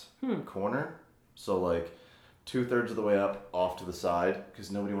left corner, so like 2/3 of the way up off to the side,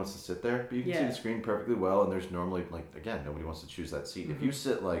 because nobody wants to sit there, but you can see the screen perfectly well, and there's normally like, again, nobody wants to choose that seat. If you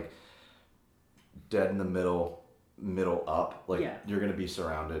sit like dead in the middle up, like you're gonna be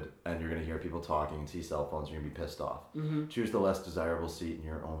surrounded and you're gonna hear people talking and see cell phones, and you're gonna be pissed off. Choose the less desirable seat and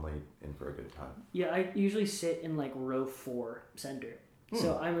you're only in for a good time. I usually sit in like row 4 center.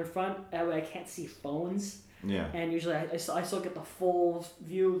 So I'm in front, that way I can't see phones. Yeah. And usually I still get the full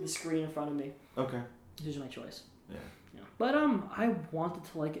view of the screen in front of me. Okay. It's usually my choice. Yeah. But I wanted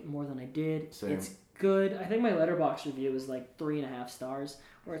to like it more than I did. Same. It's good. I think my Letterboxd review is like 3.5 stars,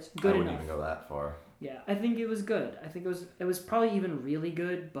 or it's good I wouldn't enough. even go that far. Yeah, I think it was good. I think it was probably even really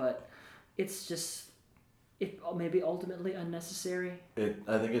good, but it's just maybe ultimately unnecessary.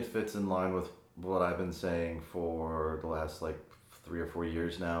 I think it fits in line with what I've been saying for the last like 3 or 4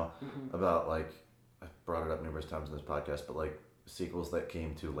 years now about like, I've brought it up numerous times in this podcast, but like sequels that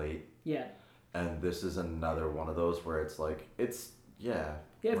came too late. Yeah. And this is another one of those where it's like, yeah.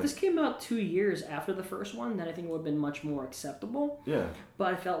 Yeah, if like, this came out 2 years after the first one, then I think it would have been much more acceptable. Yeah.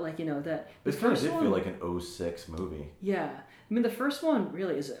 But I felt like, that the This kind of first did one... feel like an 06 movie. Yeah. I mean, the first one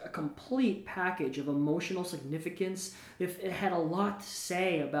really is a complete package of emotional significance. It had a lot to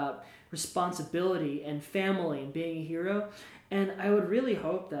say about responsibility and family and being a hero. And I would really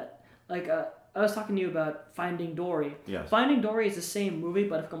hope that, like, I was talking to you about Finding Dory. Yes. Finding Dory is the same movie,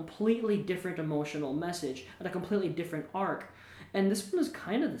 but a completely different emotional message and a completely different arc. And this one is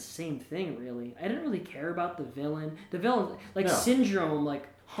kind of the same thing, really. I didn't really care about the villain. The villain, like, No. Syndrome, like,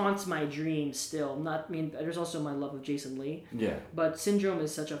 haunts my dreams still. There's also my love of Jason Lee. Yeah. But Syndrome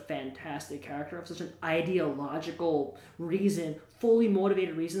is such a fantastic character, of such an ideological reason, fully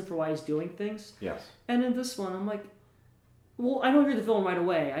motivated reason for why he's doing things. Yes. And in this one, I'm like, well, I know you're the villain right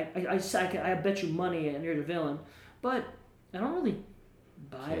away. I bet you money and you're the villain. But I don't really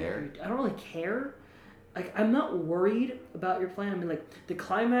buy it. I don't really care. Like, I'm not worried about your plan. I mean, like, the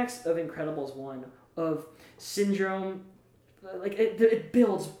climax of Incredibles 1, of Syndrome, like, it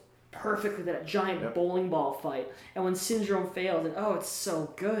builds perfectly that giant bowling ball fight. And when Syndrome fails, and it's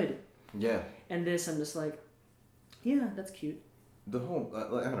so good. Yeah. And this, I'm just like, yeah, that's cute. The whole,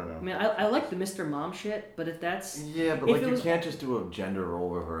 I don't know. I mean, I like the Mr. Mom shit, but if that's... Yeah, but like, you can't just do a gender role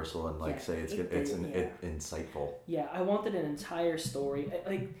reversal and like say it's insightful. Yeah, I wanted an entire story.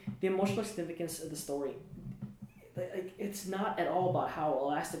 Like, the emotional significance of the story, like, it's not at all about how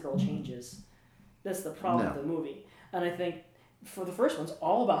Elastigirl changes. That's the problem with the movie. And I think for the first one, it's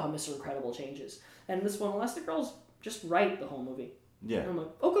all about how Mr. Incredible changes. And this one, Elastigirl's just right the whole movie. Yeah. And I'm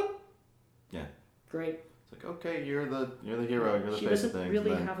like, okay. Yeah. Great. It's like, okay, you're the hero, you're the she face of things. She doesn't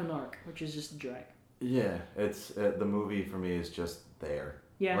really have an arc, which is just a drag. Yeah, it's the movie for me is just there.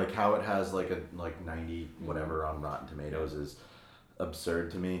 Yeah. Like how it has like 90 whatever on Rotten Tomatoes is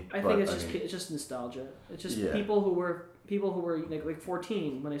absurd to me. I think it's just nostalgia. It's just people who were like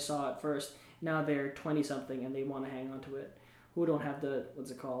 14 when they saw it first. Now they're 20 something and they want to hang on to it. Who don't have the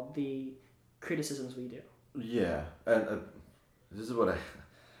the criticisms we do. Yeah, and this is what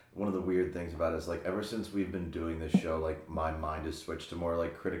one of the weird things about it is like ever since we've been doing this show, like my mind has switched to more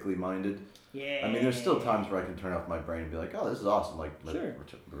like critically minded. Yeah. I mean, there's still times where I can turn off my brain and be like, oh, this is awesome. Like sure.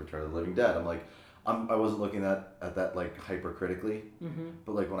 Return of the Living Dead. I'm like, I wasn't looking at that like hypercritically,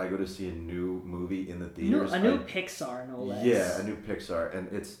 but like when I go to see a new movie in the theaters, a new Pixar, no less. Yeah, a new Pixar, and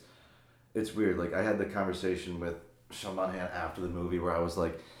it's weird. Like I had the conversation with Sean Monahan after the movie where I was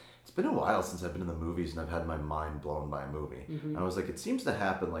like, it's been a while since I've been in the movies and I've had my mind blown by a movie. And I was like, it seems to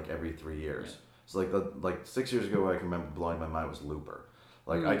happen like every 3 years. Yeah. So like 6 years ago, I can remember blowing my mind was Looper.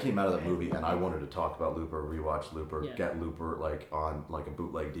 Like I came out of that movie and I wanted to talk about Looper, rewatch Looper, get Looper like on like a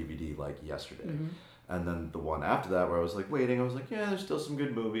bootleg DVD like yesterday. And then the one after that where I was like waiting, I was like, yeah, there's still some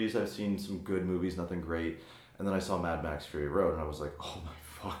good movies. I've seen some good movies, nothing great. And then I saw Mad Max Fury Road and I was like, oh my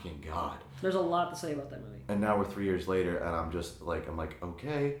fucking God. There's a lot to say about that movie. And now we're 3 years later and I'm like,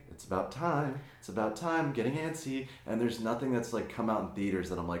 okay, it's about time. It's about time. I'm getting antsy. And there's nothing that's like come out in theaters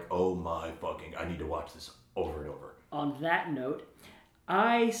that I'm like, oh my fucking, I need to watch this over and over. On that note,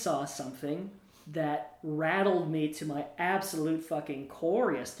 I saw something that rattled me to my absolute fucking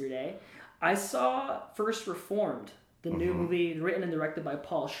core yesterday. I saw First Reformed, the new movie written and directed by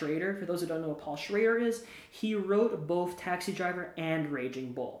Paul Schrader. For those who don't know what Paul Schrader is, he wrote both Taxi Driver and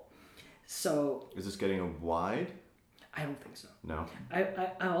Raging Bull. So... Is this getting a wide? I don't think so. No?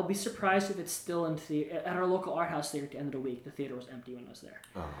 I'll be surprised if it's still in at our local art house theater at the end of the week. The theater was empty when I was there.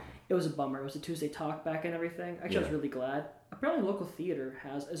 Oh. It was a bummer. It was a Tuesday talk back and everything. Actually, I was really glad. Apparently, local theater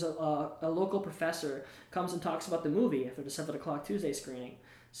has a local professor comes and talks about the movie after the 7 o'clock Tuesday screening.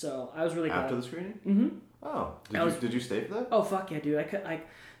 So I was really glad. After the screening? Mm-hmm. Oh, did you stay for that? Oh fuck yeah, dude!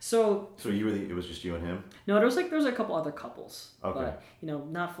 So you were it was just you and him? No, there was a couple other couples. Okay. But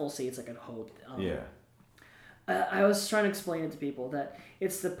not full seats like I'd hoped. Yeah. I was trying to explain it to people that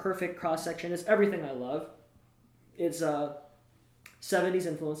it's the perfect cross section. It's everything I love. It's 70s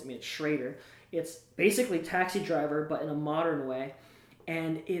influence. I mean, it's Schrader. It's basically Taxi Driver, but in a modern way,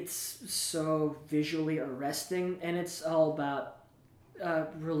 and it's so visually arresting. And it's all about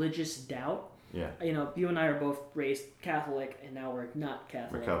religious doubt. Yeah. You know, you and I are both raised Catholic, and now we're not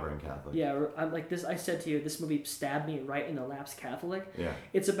Catholic. Recovering Catholic. Yeah, I'm like this. I said to you, this movie stabbed me right in the lapsed Catholic. Yeah.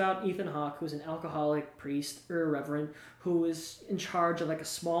 It's about Ethan Hawke, who's an alcoholic priest or a reverend who is in charge of like a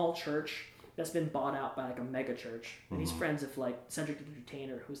small church that's been bought out by like a mega church, and he's friends with like Cedric the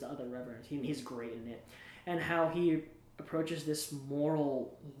Entertainer, who's the other reverend. He's great in it, and how he approaches this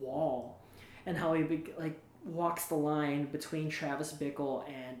moral wall, and how he like walks the line between Travis Bickle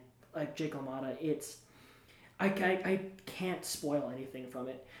and like Jake LaMotta. It's I can't spoil anything from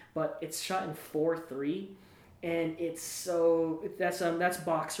it, but it's shot in 4:3, and it's so that's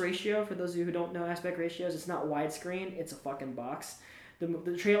box ratio for those of you who don't know aspect ratios. It's not widescreen; it's a fucking box.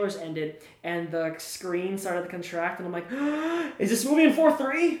 The trailers ended, and the screen started to contract, and I'm like, is this movie in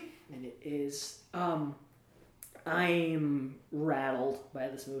 4:3? And it is. I'm rattled by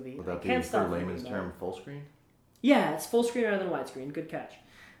this movie. Would that I can't be, stop for layman's thinking about term, full screen? Yeah, it's full screen rather than widescreen. Good catch.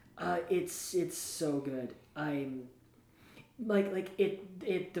 It's so good. I'm like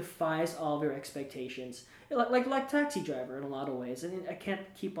it defies all of your expectations. Like Taxi Driver in a lot of ways. I mean, I can't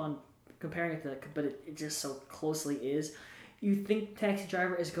keep on comparing it to that, but it just so closely is. You think Taxi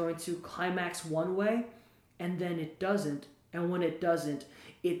Driver is going to climax one way, and then it doesn't. And when it doesn't,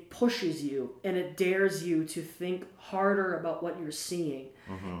 it pushes you and it dares you to think harder about what you're seeing.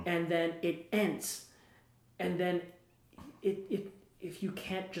 And then it ends. And then if you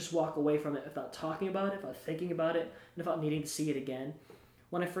can't just walk away from it without talking about it, without thinking about it, and without needing to see it again.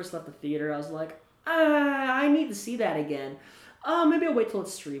 When I first left the theater, I was like, I need to see that again. Maybe I'll wait till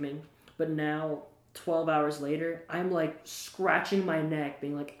it's streaming. But now, 12 hours later, I'm like scratching my neck,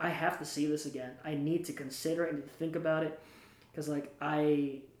 being like, I have to see this again. I need to consider it. I need to think about it. Because like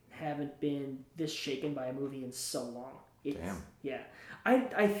I haven't been this shaken by a movie in so long. Damn. Yeah.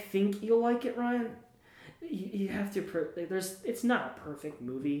 I think you'll like it, Ryan. You have to. It's not a perfect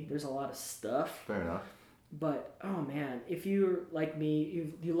movie. There's a lot of stuff. Fair enough. But oh man, if you're like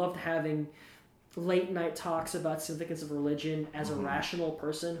me, you loved having late night talks about significance of religion as a rational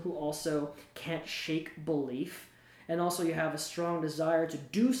person who also can't shake belief, and also you have a strong desire to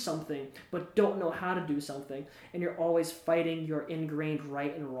do something but don't know how to do something, and you're always fighting your ingrained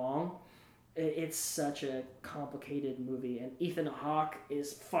right and wrong. It's such a complicated movie, and Ethan Hawke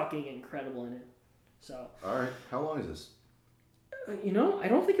is fucking incredible in it. So. All right. How long is this? You know, I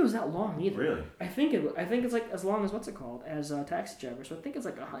don't think it was that long either. Really? I think it's like as long as what's it called as Taxi Driver. So I think it's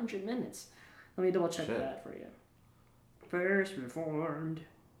like 100 minutes. Let me double check that for you. First Reformed.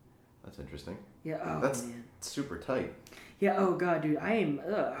 That's interesting. Yeah. Oh That's man. super tight. Yeah. Oh god, dude. I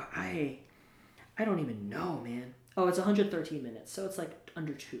don't even know, man. Oh, it's 113 minutes, so it's like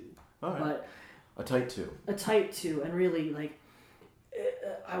under 2. All right. But a tight 2. A tight 2, and really like.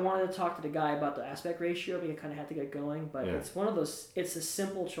 I wanted to talk to the guy about the aspect ratio because I kind of had to get going, but it's one of those. It's a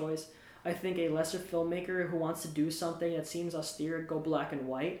simple choice. I think a lesser filmmaker who wants to do something that seems austere go black and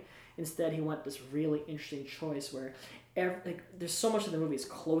white. Instead, he went this really interesting choice where, there's so much of the movie is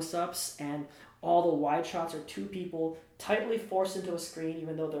close-ups and all the wide shots are two people tightly forced into a screen,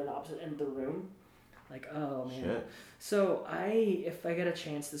 even though they're in opposite end of the room. Like, oh man. Shit. So if I get a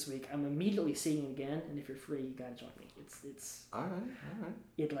chance this week, I'm immediately seeing it again, and if you're free, you gotta join me. It's all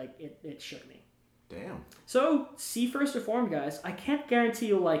right. It shook me. Damn. So see First Reformed, guys. I can't guarantee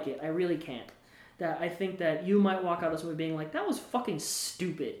you'll like it. I really can't. That I think that you might walk out of this movie being like, that was fucking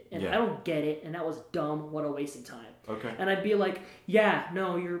stupid, and I don't get it, and that was dumb. What a waste of time. Okay. And I'd be like, yeah,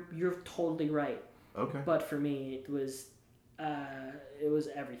 no, you're totally right. Okay. But for me, it was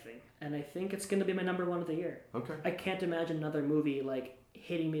everything, and I think it's gonna be my number 1 of the year. Okay. I can't imagine another movie like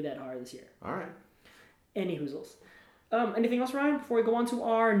hitting me that hard this year. All right. Any hoozles. Anything else, Ryan, before we go on to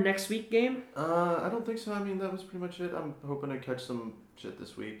our next week game? I don't think so. I mean, that was pretty much it. I'm hoping to catch some shit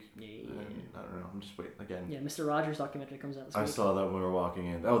this week. Yeah. I don't know. I'm just waiting again. Yeah, Mr. Rogers documentary comes out this week. I saw that when we were walking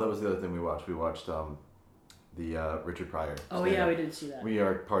in. Oh, that was the other thing we watched. We watched the Richard Pryor. Oh yeah, we did see that. We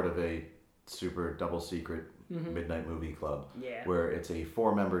are part of a super double secret midnight movie club. Yeah. Where it's a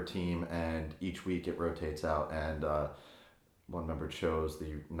 4-member team, and each week it rotates out, and one member chose the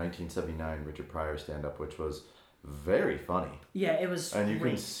 1979 Richard Pryor stand-up, which was very funny. Yeah, it was. And you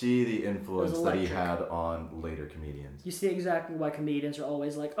great. can see the influence that he had on later comedians. You see exactly why comedians are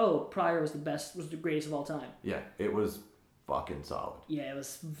always like, "Oh, Pryor was the greatest of all time." Yeah, it was fucking solid. Yeah, it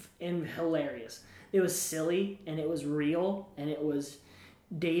was hilarious. It was silly, and it was real, and it was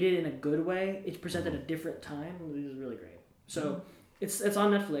dated in a good way. It presented a different time. It was really great. So it's on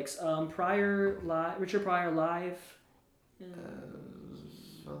Netflix. Richard Pryor live.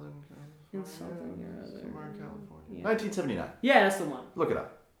 Southern California. In something or other. Somewhere in California. Yeah. 1979. Yeah, that's the one. Look it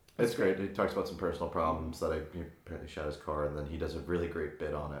up. It's great. He talks about some personal problems that he apparently shot his car, and then he does a really great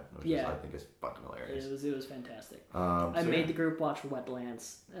bit on it, which I think is fucking hilarious. It was fantastic. I made the group watch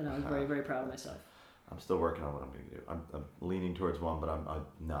Wetlands, and I was very, very proud of myself. I'm still working on what I'm going to do. I'm leaning towards one, but I'm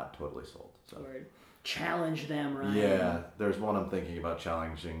not totally sold. So. Word. Challenge them, Ryan. Yeah, there's one I'm thinking about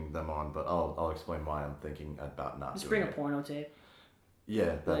challenging them on, but I'll explain why I'm thinking about not just doing bring a porno tape.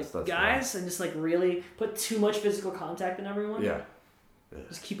 Yeah, that's guys, and just like really put too much physical contact in everyone. Yeah.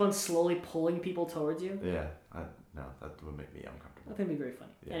 Just keep on slowly pulling people towards you. Yeah, no, that would make me uncomfortable. I think it'd be very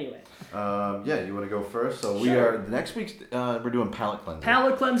funny. Yeah. Anyway. You want to go first? So Sure. next week's we're doing palate cleanser.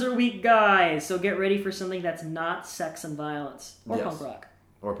 Palate cleanser week, guys. So get ready for something that's not sex and violence or punk rock.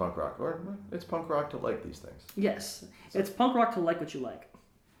 Or punk rock, or it's punk rock to like these things. Yes, it's punk rock to like what you like.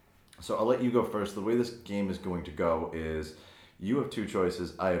 So I'll let you go first. The way this game is going to go is you have 2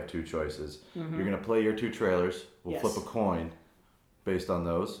 choices, I have 2 choices. Mm-hmm. You're going to play your 2 trailers. We'll flip a coin based on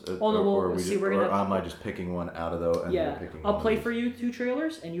those. Or am I just picking one out of those? And you're picking I'll play for you 2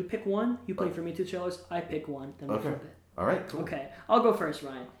 trailers, and you pick one. You play for me 2 trailers. I pick one. Then we flip it. All right. Cool. Okay, I'll go first,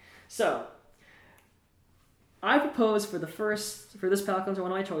 Ryan. So I propose for this palate cleanser,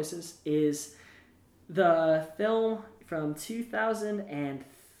 one of my choices is the film from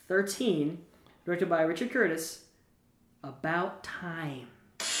 2013, directed by Richard Curtis, About Time.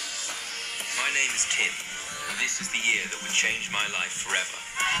 My name is Tim, and this is the year that would change my life forever.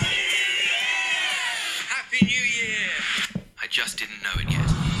 Happy New Year! I just didn't know it yet.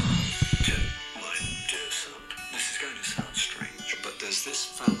 Tim, my dear son, this is going to sound strange, but there's this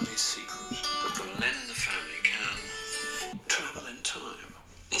family secret that the men in the family can travel in time.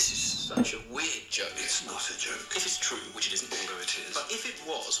 This is such a weird joke. It's not a joke. If it's true, which it isn't, although it is. But if it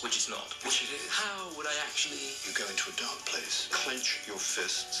was, which it's not, which it is. How would I actually... You go into a dark place, clench your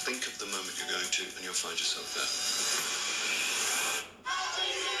fists, think of the moment you're going to, and you'll find yourself there.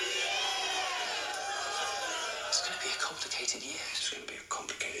 It's going to be a complicated year. It's going to be a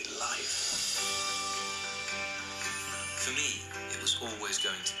complicated life. For me, it was always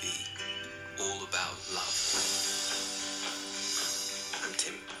going to be all about love. I'm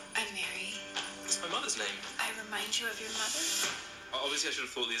Tim. I'm Mary. What's my mother's name? I remind you of your mother? Obviously, I should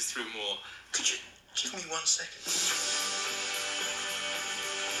have thought this through more. Could you give me 1 second?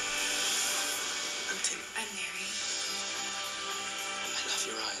 I'm Tim. I'm Mary. I love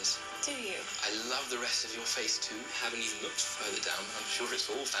your eyes. Do you? I love the rest of your face too. Haven't even looked further down. I'm sure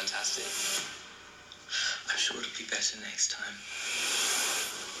it's all fantastic. I'm sure it'll be better next time.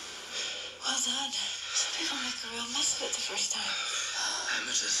 Well done. Some people make a real mess of it the first time.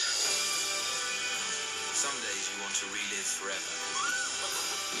 Amateurs. Some days you want to relive forever.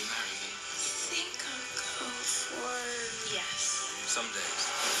 Will you marry me? I think I'll go for yes. Some days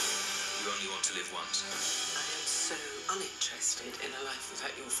you only want to live once. I am so uninterested in a life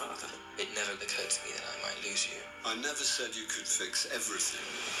without your father. It never occurred to me that I might lose you. I never said you could fix everything.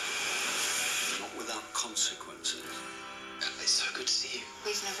 Not without consequences. It's so good to see you.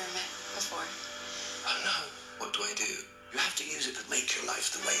 We've never met before. Oh no. What do I do? You have to use it to make your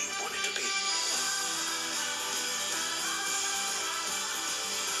life the way you want it to be.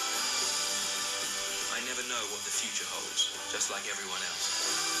 I never know what the future holds, just like everyone else.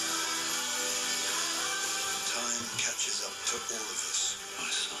 Time catches up to all of us,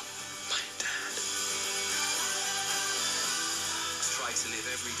 my son. My dad. Try to live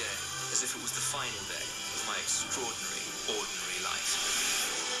every day as if it was the final day of my extraordinary, ordinary life.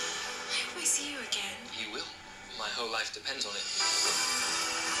 I hope I see you again. You will. My whole life depends on it.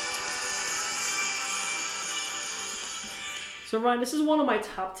 So Ryan, this is one of my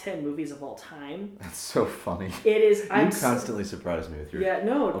top 10 movies of all time. That's so funny. It is. You constantly surprise me with your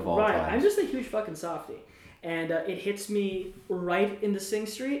of all Ryan, times. I'm just a huge fucking softie. And it hits me right in the Sing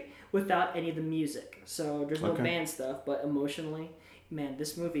Street without any of the music. So there's no band stuff, but emotionally, man,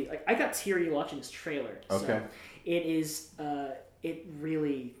 this movie, like, I got teary watching this trailer. Okay. So it is, it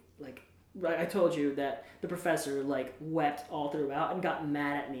really, like, I told you that the professor, like, wept all throughout and got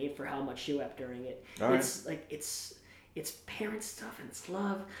mad at me for how much she wept during it. It's like, it's parent stuff and it's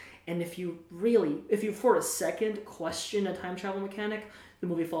love. And if you for a second question a time travel mechanic, the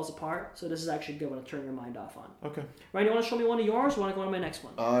movie falls apart. So this is actually a good one to turn your mind off on. Okay. Ryan, you want to show me one of yours, or you want to go on to my next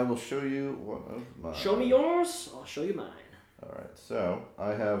one? I will show you one of mine. Show me yours, I'll show you mine. All right. So I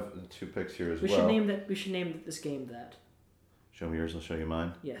have 2 picks here as we well. We should name this game that. Show me yours, I'll show you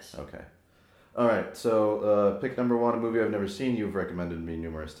mine? Yes. Okay. All right. So pick number 1, a movie I've never seen. You've recommended me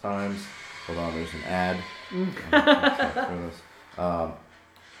numerous times. Hold on, there's an ad.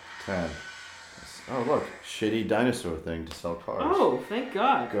 10. Oh, look. Shitty dinosaur thing to sell cars. Oh, thank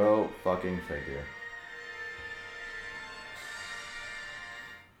God. Go fucking figure.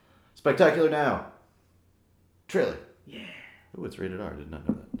 Spectacular Now. Trailer. Yeah. Oh, it's rated R. Did not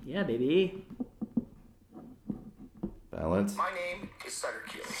know that. Yeah, baby. Balance. My name is Sutter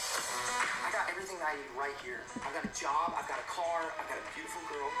Keeley. I got everything I need right here. I've got a job, I've got a car, I've got a beautiful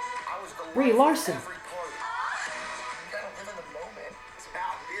girl. I was the Brie Larson. every party. You gotta live in the moment. It's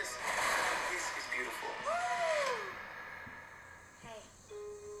about this. This is beautiful.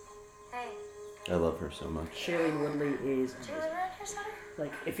 Hey. I love her so much. Shailene Woodley is Do you live around here, Sutter?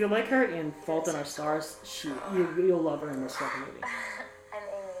 like, if you like her in Fault in Our Stars, you'll love her in this fucking movie. I'm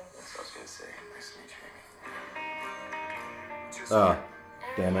Amy. That's what I was gonna say. Nice to meet you, Amy. Oh,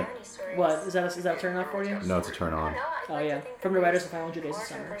 damn it. What is that? Is that a turn off for you? No, it's a turn on. Oh yeah, from the writers of 500 Days of More to a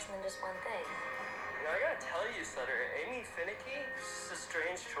Summer. person than just one thing. You know, I gotta tell you, Sutter, Amy Finicky, she's a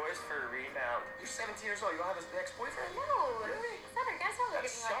strange choice for a rebound. You're 17 years old. You don't have his ex-boyfriend? No, Sutter, guys don't look at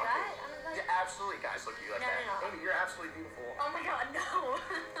That's me like shocking. that. I'm like, Yeah, absolutely, guys look at you like that. No. Amy, you're absolutely beautiful. oh my god, no.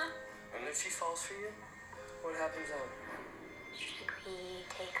 And if she falls for you, what happens then? Should we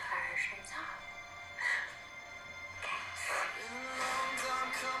take our shirts off?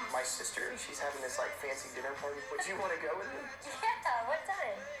 My sister, she's having this like fancy dinner party. Would you want to go with me? Yeah, what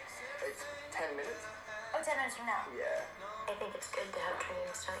time? It's 10 minutes. Oh, 10 minutes from now. Yeah. I think it's good to have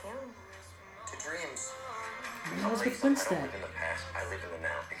dreams, don't you? To dreams. Elizabeth I Winstead. don't live in the past. I live in the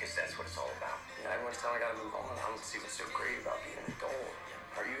now because that's what it's all about. Yeah, everyone's telling me I gotta move on. I don't see what's so great about being an adult.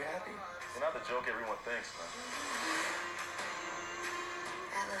 Are you happy? You're not the joke everyone thinks, man.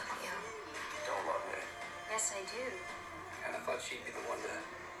 I love you. You don't love me. Yes, I do. And I thought she'd be the one to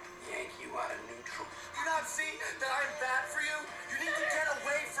yank you out of neutral. Do you not see that I'm bad for you? You need to get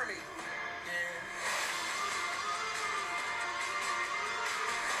away from me.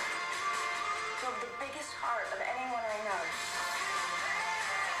 You have the biggest heart of anyone I know.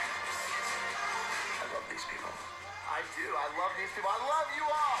 I love these people. I do. I love these people. I love you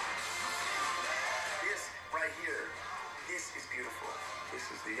all. This right here, this is beautiful. This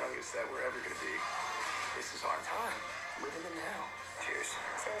is the youngest that we're ever going to be. This is our time. Live in the now. Cheers.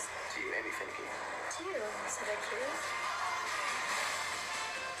 Cheers. To you, Amy Finicky. To you, Sutter Keeley.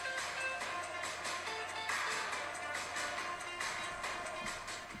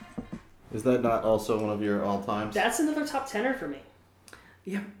 Is that not also one of your all-times? That's another top 10er for me.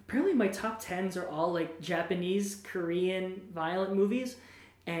 Yeah, apparently my top 10s are all like Japanese, Korean, violent movies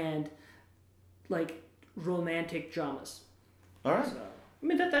and like romantic dramas. All right. So, I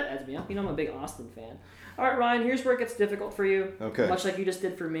mean, that adds me up. You know, I'm a big Austin fan. All right, Ryan, here's where it gets difficult for you. Okay. Much like you just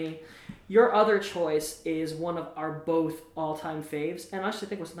did for me. Your other choice is one of our both all-time faves. And I actually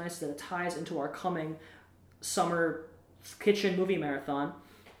think what's nice is that it ties into our coming summer kitchen movie marathon.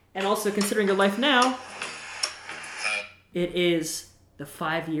 And also, considering your life now, it is The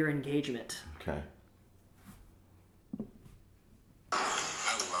 5-Year Engagement. Okay. I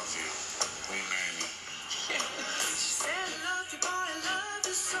love you. Will you marry me?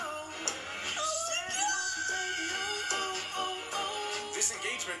 This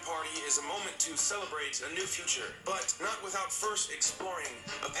engagement party is a moment to celebrate a new future, but not without first exploring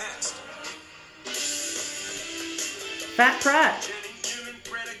a past. Fat Pratt.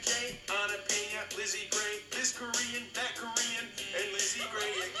 Lizzie Gray, this Korean, that Korean, and Lizzie Gray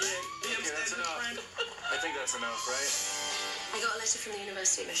again. Okay, that's enough. I think that's enough, right? I got a letter from the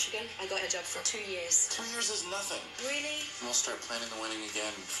University of Michigan. I got a job for 2 years. 2 years is nothing. Really? We'll start planning the wedding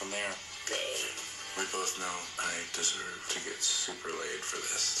again from there. Babe. We both know I deserve to get super laid for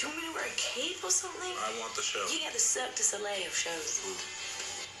this. Do you want me to wear a cape or something? I want the show. You get the Cirque du Soleil of shows.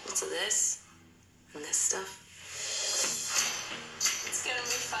 Lots of this and this stuff. It's gonna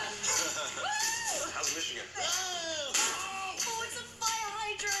be fun. How's Michigan? Oh, it's a fire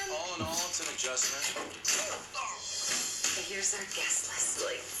hydrant. All in all, it's an adjustment. Here's our guest list,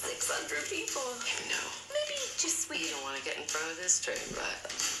 like 600 people. No. Maybe just we don't want to get in front of this train, but...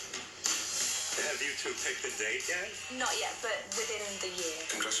 Have you two picked a date yet? Not yet, but within the year.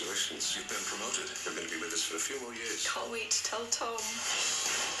 Congratulations, you've been promoted. You're going to be with us for a few more years. Can't wait to tell Tom.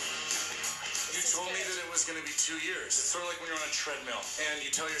 You told me that it was going to be 2 years. It's sort of like when you're on a treadmill and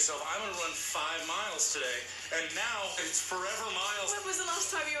you tell yourself, I'm going to run 5 miles today, and now it's forever miles. When was the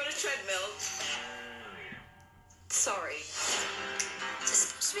last time you were on a treadmill? Sorry. This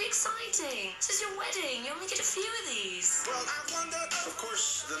is supposed to be exciting. This is your wedding. You only get a few of these. Well, I wonder. Of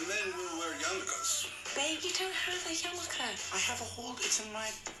course, the men will wear yarmulkes. Babe, you don't have a yarmulke. I have a hold. It's in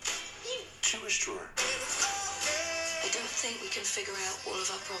my Jewish drawer. I don't think we can figure out all of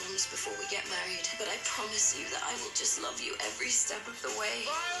our problems before we get married, but I promise you that I will just love you every step of the way.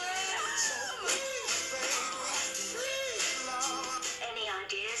 Any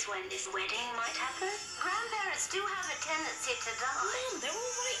ideas when this wedding might happen? Grandparents do have a tendency to die. Mom, they're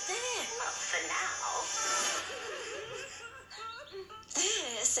all right there. Not for now.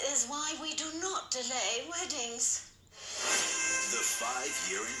 This is why we do not delay weddings. The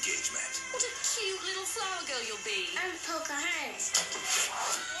 5-year engagement. What a cute little flower girl you'll be. I'm Pocahontas.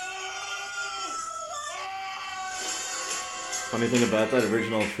 Funny thing about that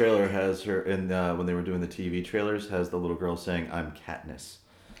original trailer has her in when they were doing the TV trailers has the little girl saying I'm Katniss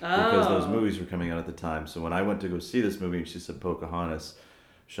because those movies were coming out at the time. So when I went to go see this movie and she said Pocahontas,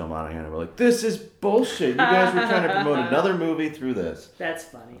 Michelle Monaghan and we're like, this is bullshit. You guys were trying to promote another movie through this. That's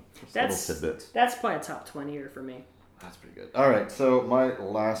funny. That's little tidbits. That's probably a top 20-er for me. That's pretty good. All right, so my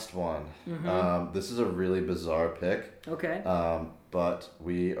last one. This is a really bizarre pick. Okay. But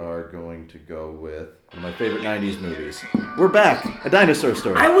we are going to go with one of my favorite 90s movies. We're back! A Dinosaur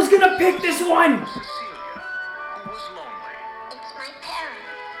Story. I was gonna pick this one! Cecilia, who was lonely. It's my parents.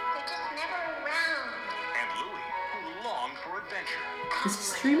 They're just never around. And Louie, who longed for adventure. Is it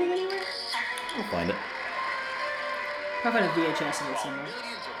streaming anywhere? We'll find it. Probably find a VHS of it somewhere.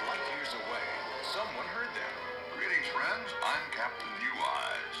 Millions of light years away, someone heard them. Greetings, friends. I'm Captain New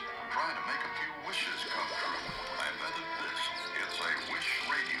Eyes. I'm trying to make a few wishes come true. I invented this. It's a wish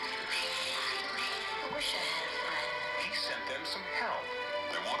radio disc. I wish I had a friend. He sent them some help.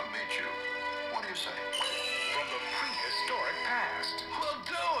 They want to meet you. What do you say? From the prehistoric past. We'll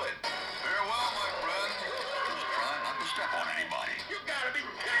do it. Farewell, my friend. Just try not to step on anybody. You gotta be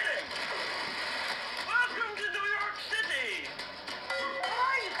kidding! Welcome to New York City! Who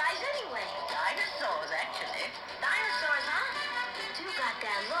are you guys anyway? Dinosaurs, actually. Dinosaurs, huh? You do got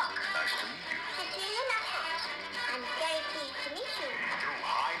that look. Nice to meet you. Cecilia Nuthouse. I'm very pleased to meet you. Through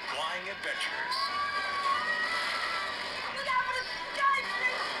high-flying adventures. Look out for the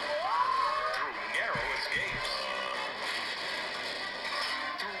skyscraper! Through narrow escapes.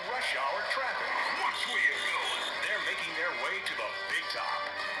 Through rush hour traffic. Watch where you're going. They're making their way to the big top.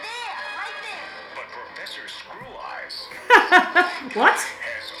 There, right there. But Professor Screw Eyes What?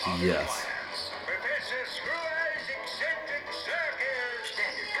 has other Yes. plans. Professor Screw Eyes eccentric circus.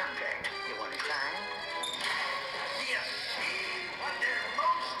 Standard contract. You want to try? Yes! What they're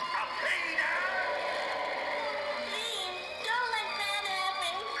most afraid of! Please, don't let that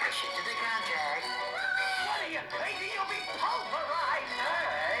happen. Crush it to the contract. What are you crazy? You'll be pulverized!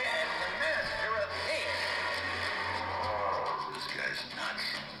 I am the master of fear. This guy's nuts.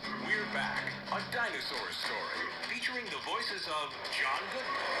 We're back. A dinosaur story featuring the voices of John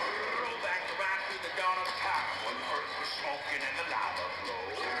Goodman, Roll back to the dawn of time when Earth was smoking and the lava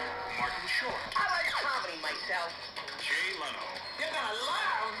flowed. Martin Short, I like comedy myself. Jay Leno, You're gonna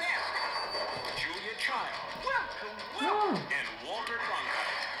love this. Julia Child, Welcome. and Walter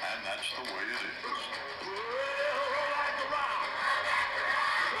Cronkite. And that's the way it is. Roll like a rock.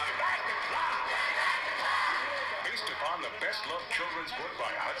 Roll like a clock. Based upon the best-loved children's book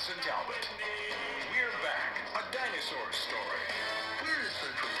by Hudson Talbot. We're back. A dinosaur story. Where is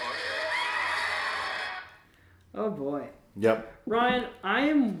Central Park? Oh boy. Yep. Ryan, I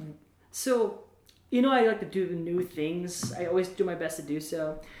am... So, you know I like to do new things. I always do my best to do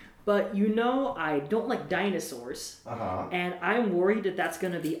so. But you know I don't like dinosaurs. Uh-huh. And I'm worried that that's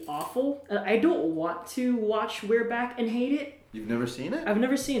going to be awful. I don't want to watch We're Back and hate it. You've never seen it? I've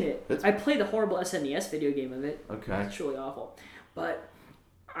never seen it. It's- I played the horrible SNES video game of it. Okay. It's truly awful. But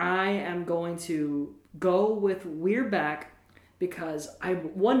I am going to go with We're Back because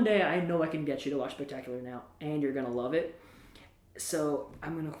one day I know I can get you to watch Spectacular Now, and you're going to love it. So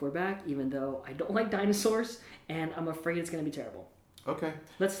I'm going to We're Back, even though I don't like dinosaurs, and I'm afraid it's going to be terrible. Okay.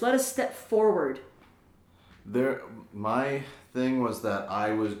 Let us step forward. My thing was that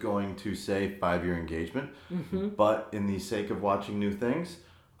I was going to say 5-year engagement, but in the sake of watching new things,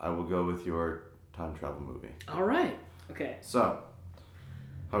 I will go with your time travel movie. All right. Okay. So,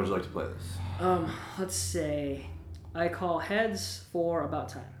 how would you like to play this? Let's say I call heads for About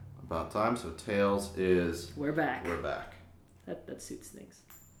Time. About time. So tails is We're Back. We're back. That suits things.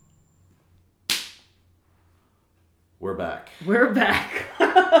 We're back. We're back.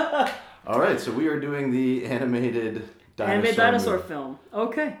 All right, so we are doing the animated dinosaur movie. film.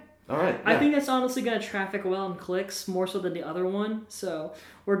 Okay. All right. I yeah. think that's honestly going to traffic well in clicks more so than the other one. So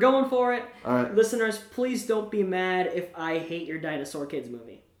we're going for it. All right. Listeners, please don't be mad if I hate your Dinosaur Kids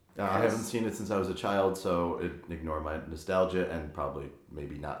movie. I haven't seen it since I was a child, so ignore my nostalgia and probably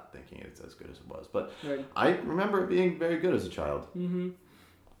maybe not thinking it's as good as it was. But Right. I remember it being very good as a child. Mm-hmm.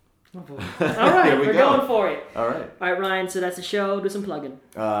 Oh boy. All right, we're going for it. All right. All right, Ryan, so that's the show. Do some plugging.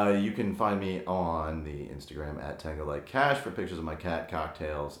 You can find me on the Instagram at Tango Like Cash for pictures of my cat,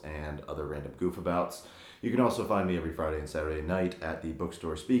 cocktails, and other random goofabouts. You can also find me every Friday and Saturday night at the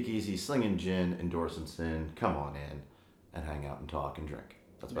bookstore Speakeasy, slinging gin, endorsing sin. Come on in and hang out and talk and drink.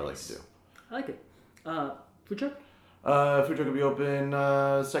 That's what I like to do. I like it. Food truck? Food truck will be open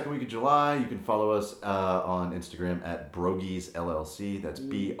second week of July. You can follow us on Instagram at Brogies LLC. That's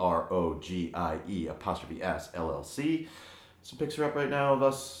BROGIE_S LLC. Some pics are up right now of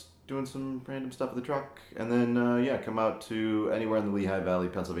us doing some random stuff at the truck. And then, come out to anywhere in the Lehigh Valley,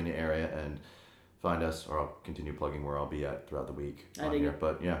 Pennsylvania area and find us, or I'll continue plugging where I'll be at throughout the week on here.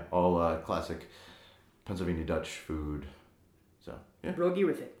 But yeah, all classic Pennsylvania Dutch food. So, yeah. Brogy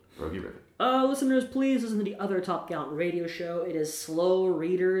Rivet. Brogy Rivet. Listeners, please listen to the other Top Gallant radio show. It is Slow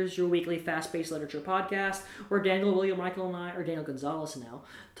Readers, your weekly fast-paced literature podcast, where Daniel, William, Michael, and I, or Daniel Gonzalez now,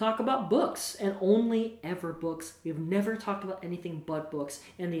 talk about books, and only ever books. We've never talked about anything but books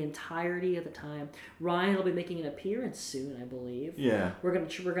in the entirety of the time. Ryan will be making an appearance soon, I believe. Yeah. We're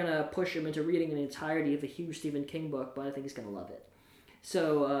gonna push him into reading the entirety of a huge Stephen King book, but I think he's gonna love it.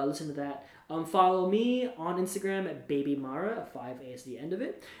 So listen to that. Follow me on Instagram at BabyMara, 5A is the end of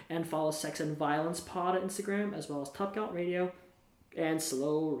it, and follow Sex and Violence Pod on Instagram, as well as Top Gallant Radio and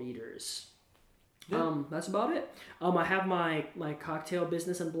Slow Readers. Yeah. That's about it. I have my cocktail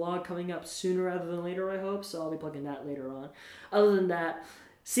business and blog coming up sooner rather than later, I hope, so I'll be plugging that later on. Other than that,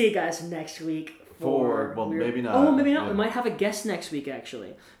 see you guys next week. Maybe not. Oh, maybe not. Yeah. We might have a guest next week,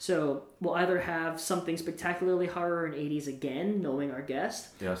 actually. So we'll either have something spectacularly horror in 80s again, knowing our guest.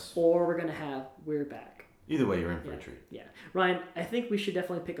 Yes. Or we're going to have We're Back. Either way, you're in for a treat. Yeah. Ryan, I think we should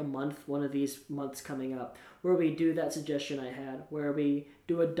definitely pick a month, one of these months coming up, where we do that suggestion I had, where we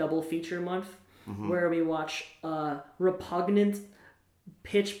do a double feature month, where we watch a repugnant,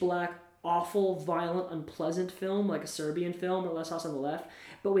 pitch black, awful, violent, unpleasant film, like a Serbian film or Last House on the Left,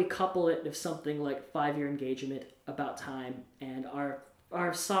 but we couple it with something like 5-Year Engagement, About Time, and our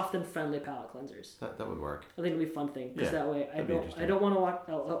soft and friendly palate cleansers. That would work. I think it'll be a fun thing, because that way I don't want to watch.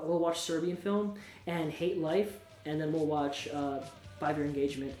 We'll watch Serbian film and hate life, and then we'll watch 5-Year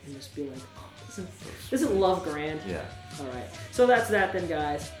Engagement and just be like, oh, isn't love grand? Yeah. All right. So that's that then,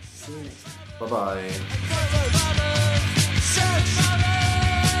 guys. See you next time. Bye-bye.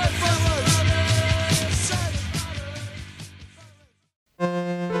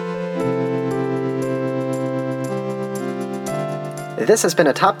 This has been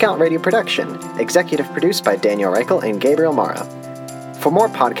a Top Gallant Radio production, executive produced by Daniel Reichel and Gabriel Mara. For more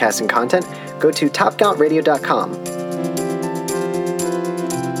podcasting content, go to topgallantradio.com.